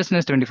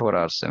consciousness 24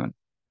 hours 7.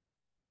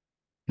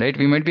 Right?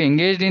 We might be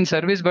engaged in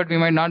service, but we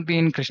might not be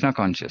in Krishna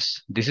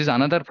conscious. This is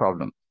another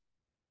problem.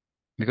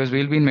 Because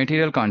we'll be in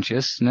material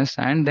consciousness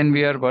and then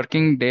we are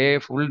working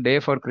full day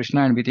for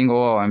Krishna and we think,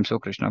 oh, I'm so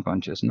Krishna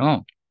conscious.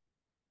 No.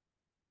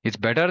 It's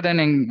better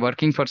than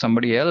working for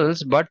somebody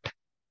else, but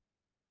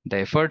the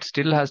effort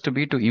still has to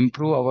be to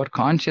improve our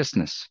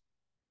consciousness.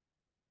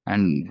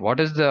 And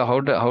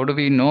how do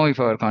we know if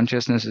our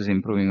consciousness is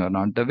improving or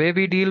not? The way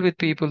we deal with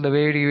people, the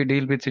way we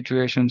deal with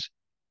situations,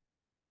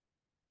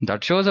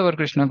 that shows our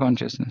Krishna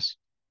consciousness.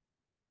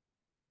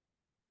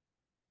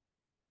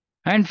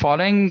 And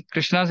following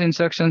Krishna's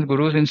instructions,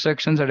 Guru's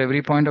instructions at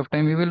every point of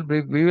time, we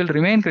will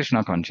remain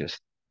Krishna conscious.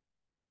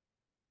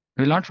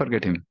 We will not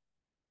forget him.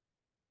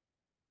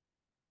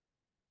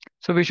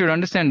 So we should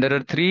understand there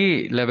are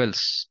three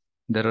levels.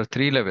 There are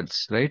three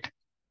levels, right?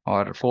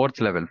 Or fourth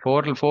level.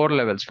 Four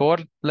levels.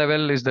 Fourth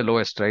level is the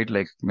lowest, right?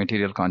 Like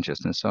material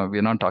consciousness. So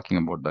we're not talking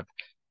about that.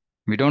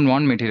 We don't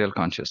want material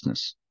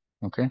consciousness.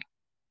 Okay.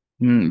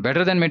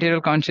 Better than material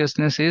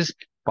consciousness is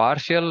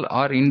partial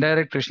or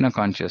indirect Krishna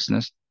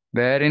consciousness,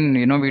 wherein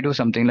we do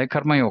something like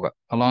karma yoga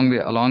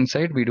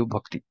alongside we do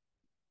bhakti,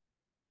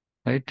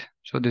 right?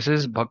 So this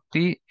is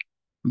bhakti,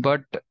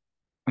 but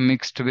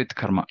mixed with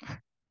karma.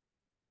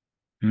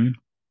 Hmm.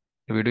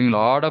 So we're doing a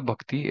lot of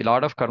bhakti, a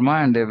lot of karma,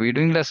 and we're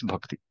doing less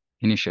bhakti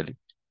initially.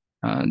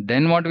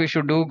 Then what we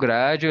should do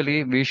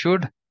gradually, we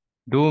should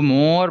do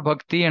more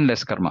bhakti and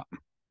less karma.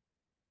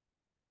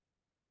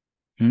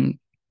 Hmm.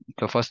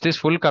 So first is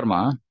full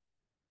karma.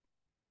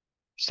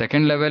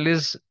 Second level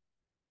is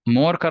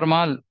more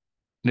karma,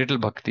 little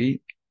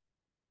bhakti.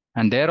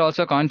 And there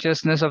also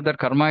consciousness of that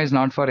karma is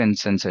not for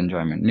sense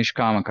enjoyment,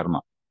 nishkama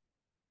karma.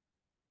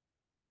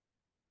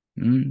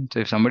 So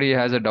if somebody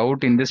has a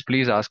doubt in this,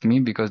 please ask me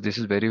because this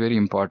is very, very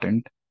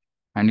important.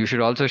 And you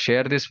should also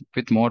share this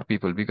with more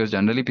people because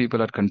generally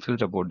people are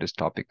confused about this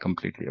topic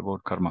completely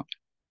about karma.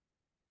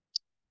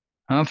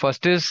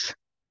 First is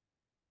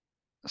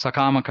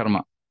sakama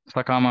karma.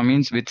 Sakama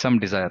means with some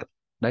desire,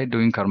 right?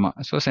 Doing karma.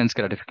 So sense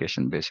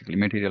gratification, basically,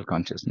 material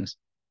consciousness.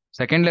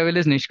 Second level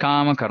is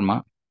nishkama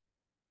karma.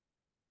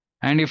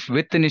 And if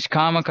with the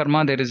nishkama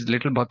karma there is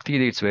little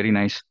bhakti, it's very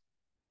nice.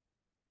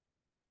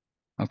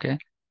 Okay.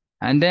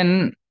 And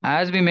then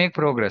as we make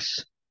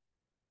progress,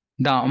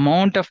 the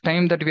amount of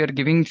time that we are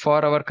giving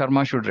for our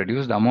karma should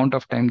reduce. The amount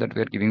of time that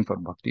we are giving for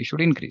bhakti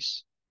should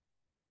increase.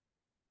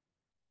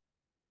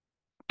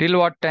 Till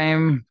what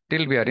time?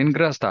 Till we are in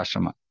grahastha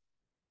ashrama,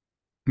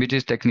 which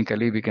is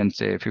technically we can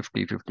say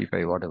 50,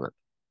 55, whatever.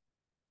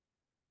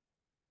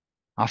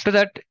 After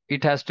that,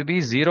 it has to be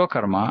zero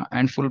karma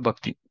and full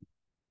bhakti.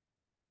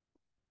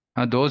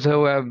 Those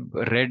who have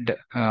read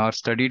or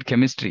studied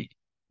chemistry,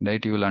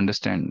 right, you will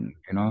understand,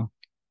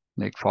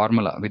 like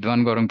formula.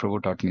 Vidwan Gaurang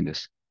Prabhu taught me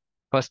this.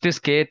 First is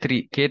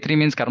K3. K3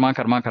 means karma,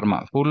 karma,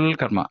 karma, full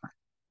karma,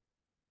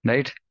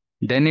 right?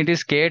 Then it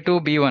is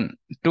K2 B1.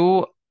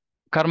 2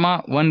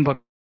 karma, 1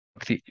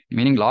 bhakti,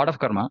 meaning lot of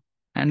karma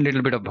and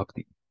little bit of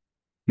bhakti.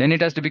 Then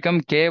it has to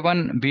become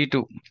K1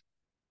 B2.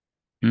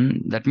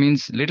 That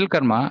means little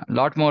karma,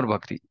 lot more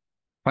bhakti.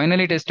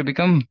 Finally, it has to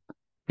become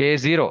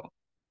K0,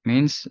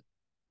 means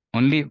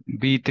only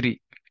B3.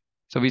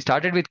 So we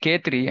started with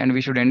K3 and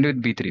we should end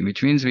with B3,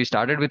 which means we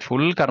started with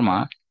full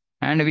karma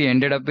and we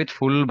ended up with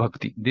full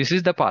bhakti. This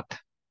is the path.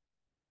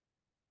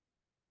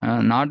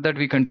 Not that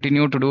we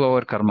continue to do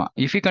our karma.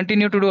 If we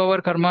continue to do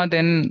our karma,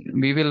 then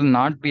we will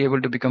not be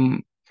able to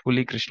become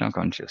fully Krishna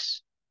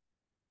conscious.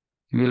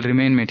 We will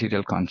remain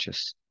material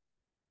conscious.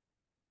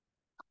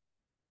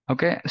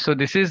 Okay, so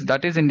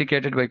that is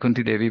indicated by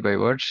Kunti Devi by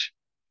words.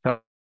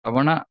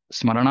 Shravana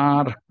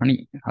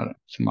Smaranarhani.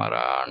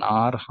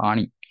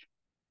 Smaranarhani.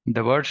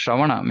 The word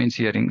Shravana means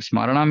hearing,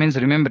 Smarana means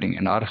remembering,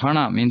 and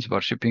Arhana means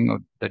worshipping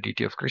of the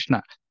deity of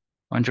Krishna.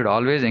 One should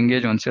always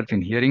engage oneself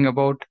in hearing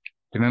about,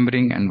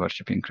 remembering, and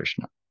worshipping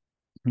Krishna.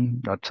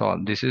 That's all.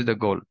 This is the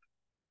goal.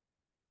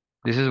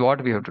 This is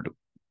what we have to do.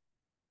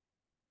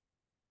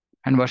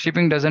 And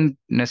worshipping doesn't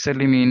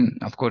necessarily mean,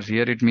 of course,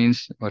 here it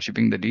means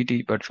worshipping the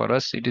deity, but for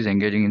us it is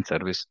engaging in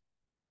service.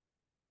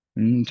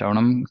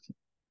 Shravanam,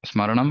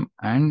 Smaranam,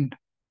 and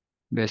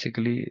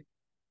basically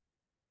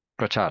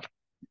Prachar,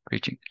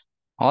 preaching.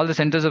 All the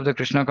centers of the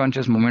Krishna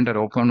conscious movement are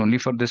open only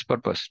for this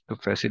purpose, to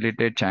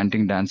facilitate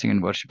chanting, dancing,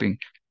 and worshipping,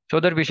 so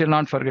that we shall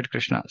not forget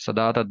Krishna.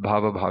 Sada tad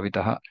bhava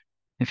bhavitaha.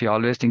 If we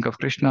always think of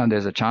Krishna,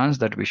 there's a chance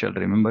that we shall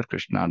remember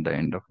Krishna at the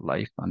end of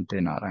life. Ante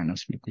Narayana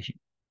Smritihi.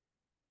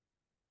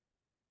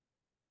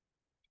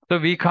 So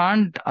we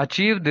can't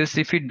achieve this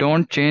if we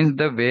don't change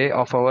the way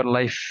of our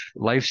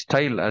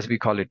lifestyle, as we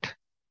call it.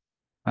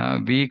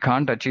 We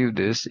can't achieve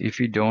this if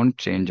we don't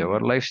change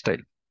our lifestyle.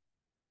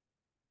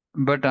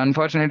 But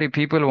unfortunately,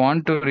 people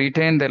want to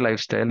retain their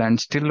lifestyle and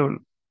still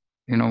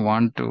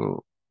want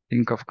to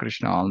think of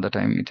Krishna all the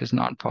time. It is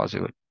not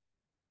possible.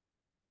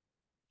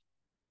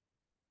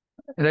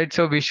 Right?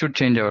 So we should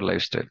change our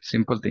lifestyle.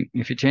 Simple thing.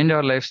 If we change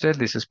our lifestyle,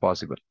 this is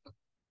possible.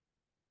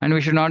 And we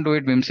should not do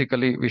it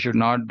whimsically. We should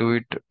not do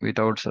it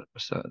without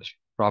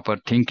proper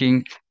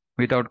thinking,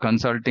 without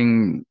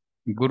consulting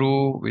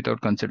guru,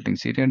 without consulting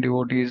senior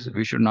devotees.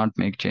 We should not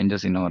make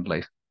changes in our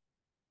life.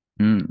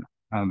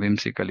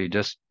 Whimsically,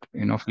 just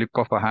flick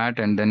off a hat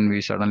and then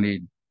we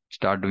suddenly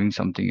start doing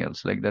something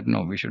else like that.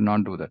 No, we should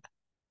not do that.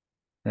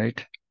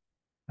 Right?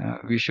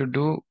 We should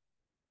do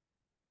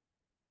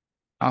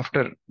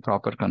after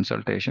proper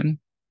consultation.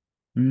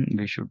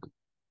 We should.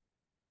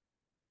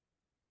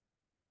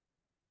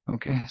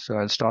 Okay, so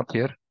I'll stop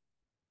here.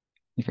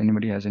 If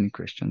anybody has any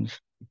questions.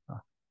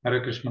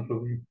 Hare Krishna,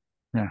 Prabhu.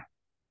 Yeah,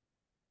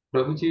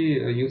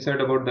 Prabhuji, you said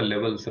about the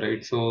levels,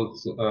 right? So,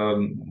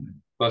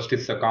 first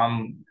is yeah.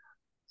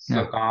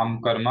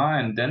 Sakam karma,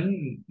 and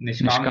then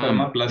Nishkam Nishkama,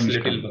 karma plus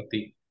little Nishkama.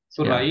 bhakti.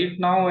 So, Yeah, right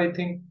now, I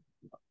think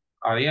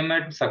I am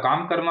at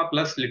Sakam karma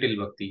plus little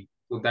bhakti.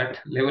 So, that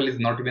level is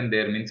not even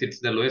there, means it's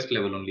the lowest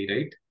level only,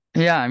 right?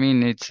 yeah. I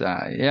mean, it's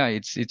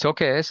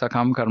okay.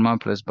 Sakam karma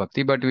plus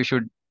bhakti, but we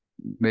should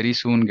very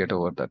soon get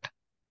over that.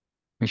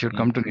 We should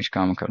come Hmm. to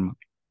Nishkama karma,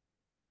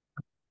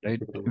 right?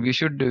 Okay, Prabhu. We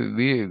should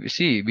we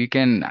see we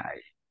can.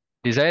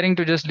 Desiring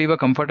to just live a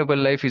comfortable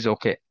life is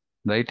okay,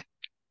 right?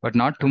 But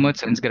not too much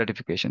sense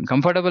gratification.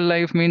 Comfortable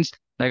life means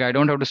like I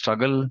don't have to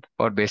struggle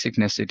for basic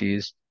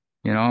necessities.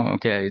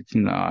 Okay, it's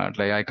not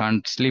like I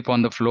can't sleep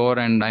on the floor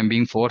and I'm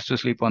being forced to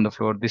sleep on the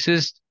floor. This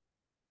is,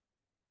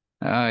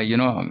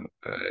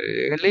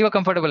 live a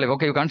comfortable life.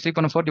 Okay, you can't sleep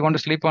on a floor. You want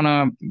to sleep on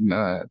a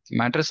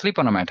mattress, sleep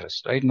on a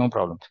mattress, right? No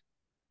problem.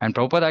 And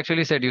Prabhupada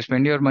actually said, you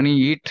spend your money,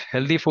 eat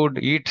healthy food,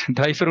 eat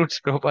dry fruits,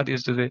 Prabhupada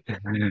used to say.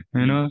 you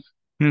Mm.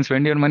 know,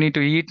 spend your money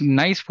to eat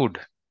nice food,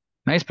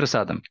 nice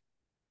prasadam,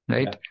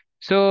 right? Yeah.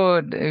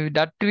 So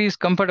that is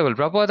comfortable.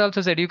 Prabhupada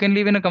also said, you can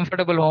live in a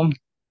comfortable home,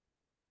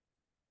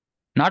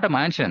 not a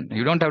mansion.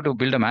 You don't have to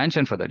build a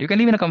mansion for that. You can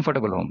live in a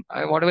comfortable home,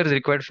 whatever is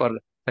required for the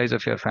size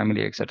of your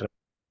family, etc.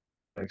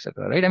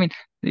 etc. Right? I mean,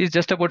 it's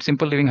just about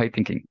simple living, high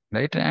thinking,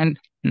 right? And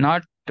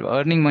not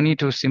earning money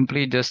to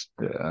simply just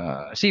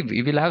see.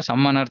 We will have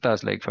some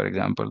anarthas, like for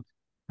example,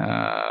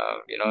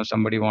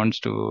 somebody wants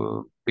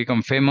to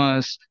become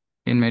famous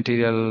in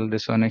material,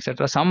 this one,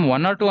 etc. Some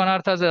one or two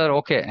anarthas are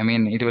okay. I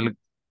mean, it will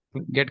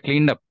get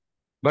cleaned up.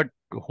 But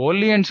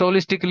wholly and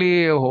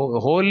solistically,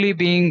 wholly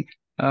being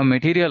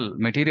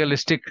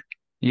materialistic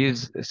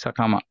is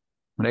sakama,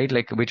 right?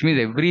 Like which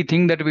means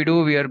everything that we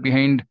do, we are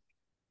behind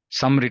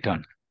some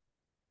return.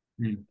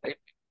 Mm. Right?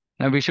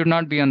 Now, we should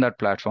not be on that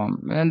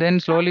platform. And then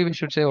slowly we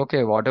should say,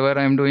 okay, whatever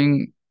I'm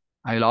doing,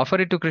 I'll offer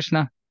it to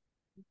Krishna,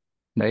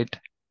 right?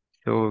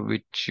 So,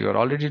 which you are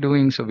already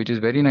doing, so which is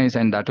very nice,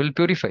 and that will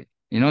purify.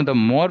 The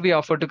more we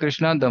offer to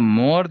Krishna, the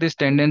more this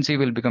tendency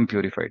will become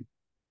purified.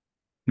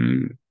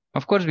 Hmm.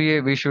 Of course,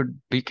 we should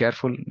be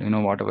careful,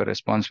 whatever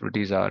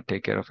responsibilities are,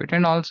 take care of it.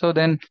 And also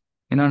then,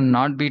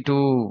 not be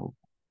too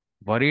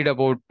worried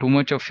about too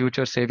much of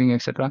future saving,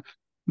 etc.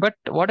 But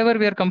whatever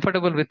we are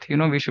comfortable with,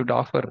 we should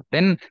offer.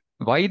 Then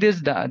why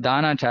this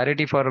dana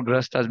charity for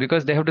grastas?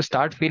 Because they have to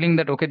start feeling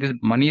that okay, this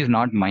money is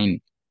not mine.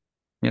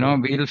 Yeah.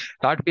 We'll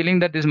start feeling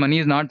that this money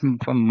is not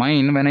from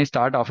mine when I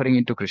start offering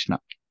it to Krishna.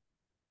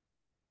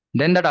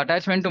 Then that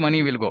attachment to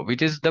money will go,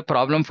 which is the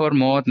problem for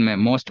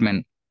most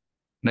men,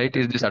 right?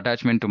 Is this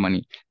attachment to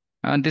money.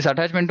 And this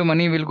attachment to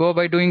money will go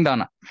by doing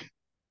dana,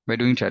 by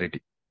doing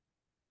charity.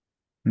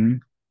 Hmm.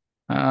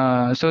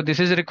 So this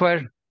is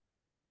required.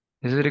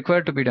 This is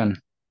required to be done.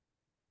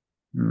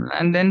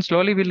 And then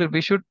slowly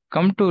we should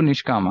come to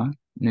Nishkama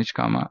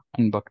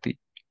and Bhakti.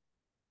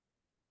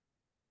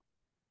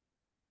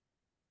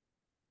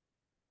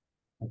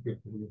 Okay.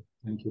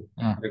 Thank you.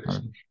 Yeah. Hare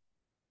Krishna.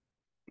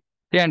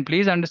 Yeah, and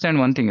please understand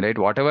one thing, right?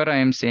 Whatever I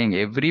am saying,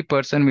 every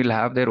person will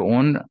have their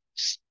own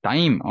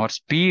time or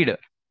speed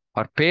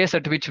or pace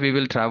at which we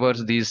will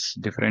traverse these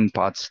different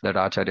paths that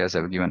acharyas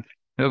have given.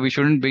 We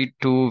shouldn't be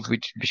too,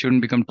 which we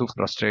shouldn't become too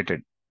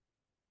frustrated.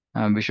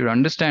 We should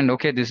understand,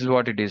 okay, this is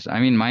what it is. I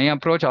mean, my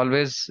approach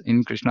always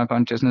in Krishna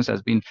consciousness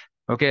has been,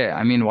 okay,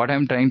 I mean, what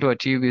I'm trying to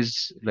achieve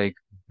is like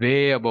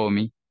way above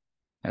me.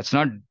 It's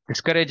not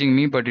discouraging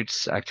me, but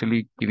it's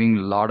actually giving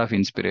a lot of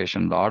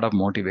inspiration, lot of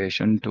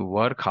motivation to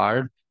work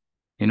hard,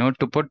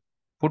 to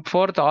put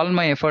forth all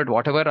my effort,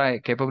 whatever I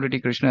capability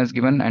Krishna has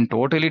given, and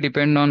totally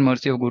depend on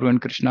mercy of Guru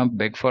and Krishna,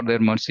 beg for their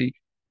mercy,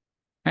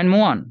 and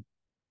move on.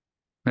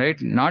 Right?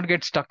 Not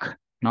get stuck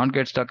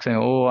saying,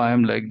 "Oh, I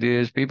am like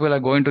this." People are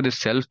going to this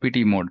self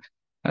pity mode.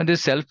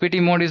 This self pity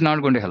mode is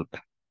not going to help.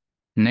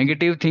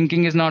 Negative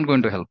thinking is not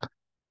going to help.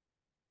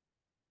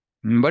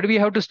 But we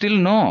have to still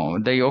know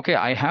that, okay,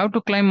 I have to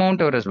climb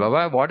Mount Everest.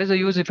 Baba, what is the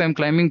use if I'm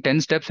climbing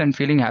 10 steps and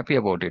feeling happy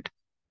about it?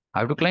 I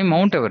have to climb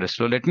Mount Everest.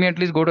 So let me at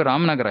least go to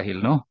Ramnagara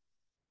Hill, no?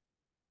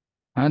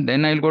 And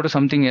then I'll go to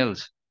something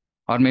else.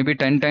 Or maybe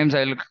 10 times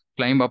I'll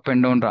climb up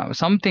and down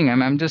something.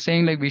 I'm just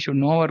saying like we should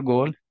know our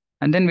goal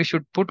and then we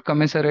should put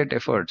commensurate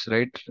efforts,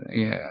 right?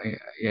 Yeah,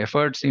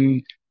 efforts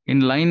in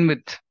line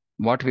with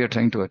what we are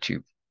trying to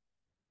achieve.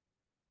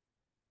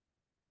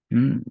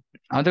 Mm.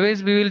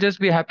 Otherwise, we will just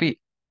be happy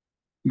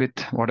with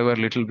whatever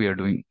little we are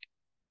doing.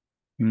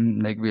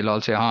 Like we'll all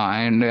say,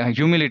 and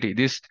humility.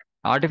 This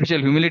artificial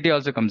humility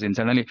also comes in.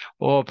 Suddenly,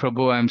 oh,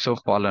 Prabhu, I'm so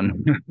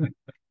fallen.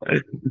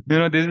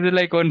 This is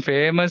like one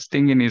famous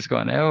thing in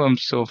ISKCON. Oh, I'm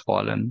so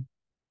fallen.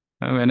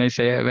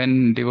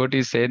 When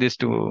devotees say this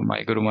to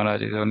my Guru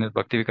Maharaj,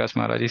 Bhakti Vikas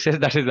Maharaj, he says,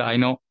 that is, I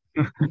know.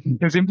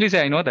 You simply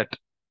say, I know that.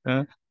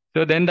 Uh,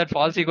 so then that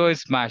false ego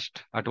is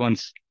smashed at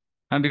once.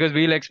 And because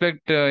we'll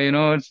expect,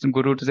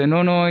 Guru to say,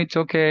 no, no, it's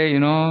okay,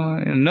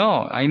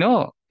 no, I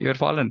know you're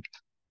fallen.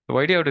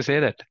 Why do you have to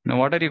say that? Now,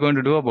 what are you going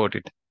to do about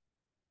it?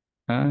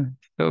 Uh,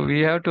 so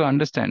we have to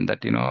understand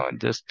that,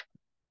 just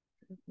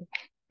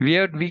we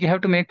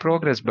have to make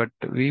progress, but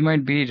we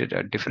might be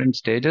at different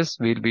stages.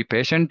 We'll be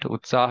patient.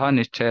 Utsaha,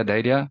 Nishchaya,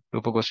 Dhairya,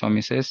 Rupa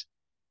Goswami says.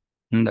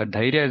 That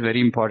dhairya is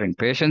very important.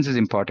 Patience is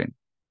important.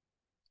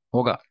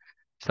 Hoga.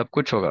 Sab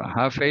kuch hoga.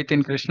 Have faith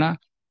in Krishna.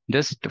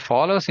 Just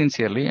follow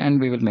sincerely and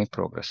we will make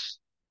progress.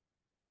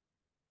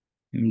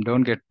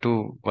 Don't get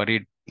too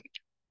worried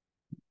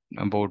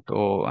about,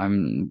 oh,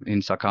 I'm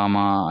in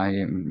Sakama. I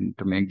am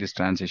to make this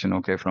transition.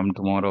 Okay, from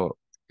tomorrow,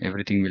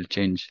 everything will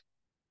change.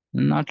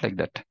 Not like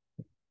that.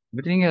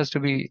 Everything has to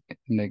be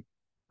like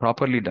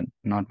properly done,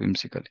 not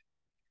whimsically.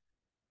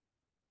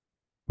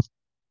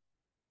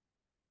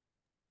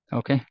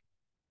 Okay.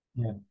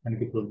 Yeah,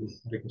 thank you for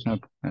this. Hare Krishna.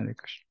 Okay. Hare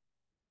Krishna.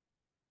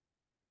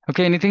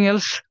 Okay. Anything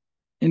else?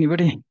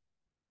 Anybody?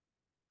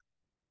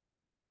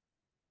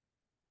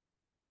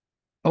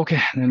 Okay.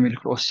 Then we'll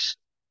close.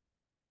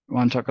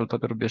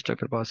 वाञ्छाकल्पतरुभ्यश्च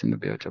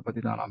कृपासिन्धुभ्यश्च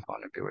पतितानां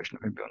पावनेभ्यो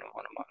वैष्णवेभ्यो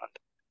नमो नमः।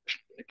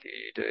 कृष्ण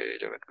की जय।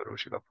 जगत गुरु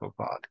शिव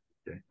प्रभुपाद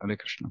की जय। हरे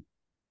Krishna.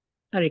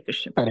 Hare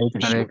Krishna. Hare हरे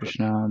Krishna.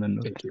 Krishna.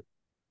 धन्यवाद। Thank you.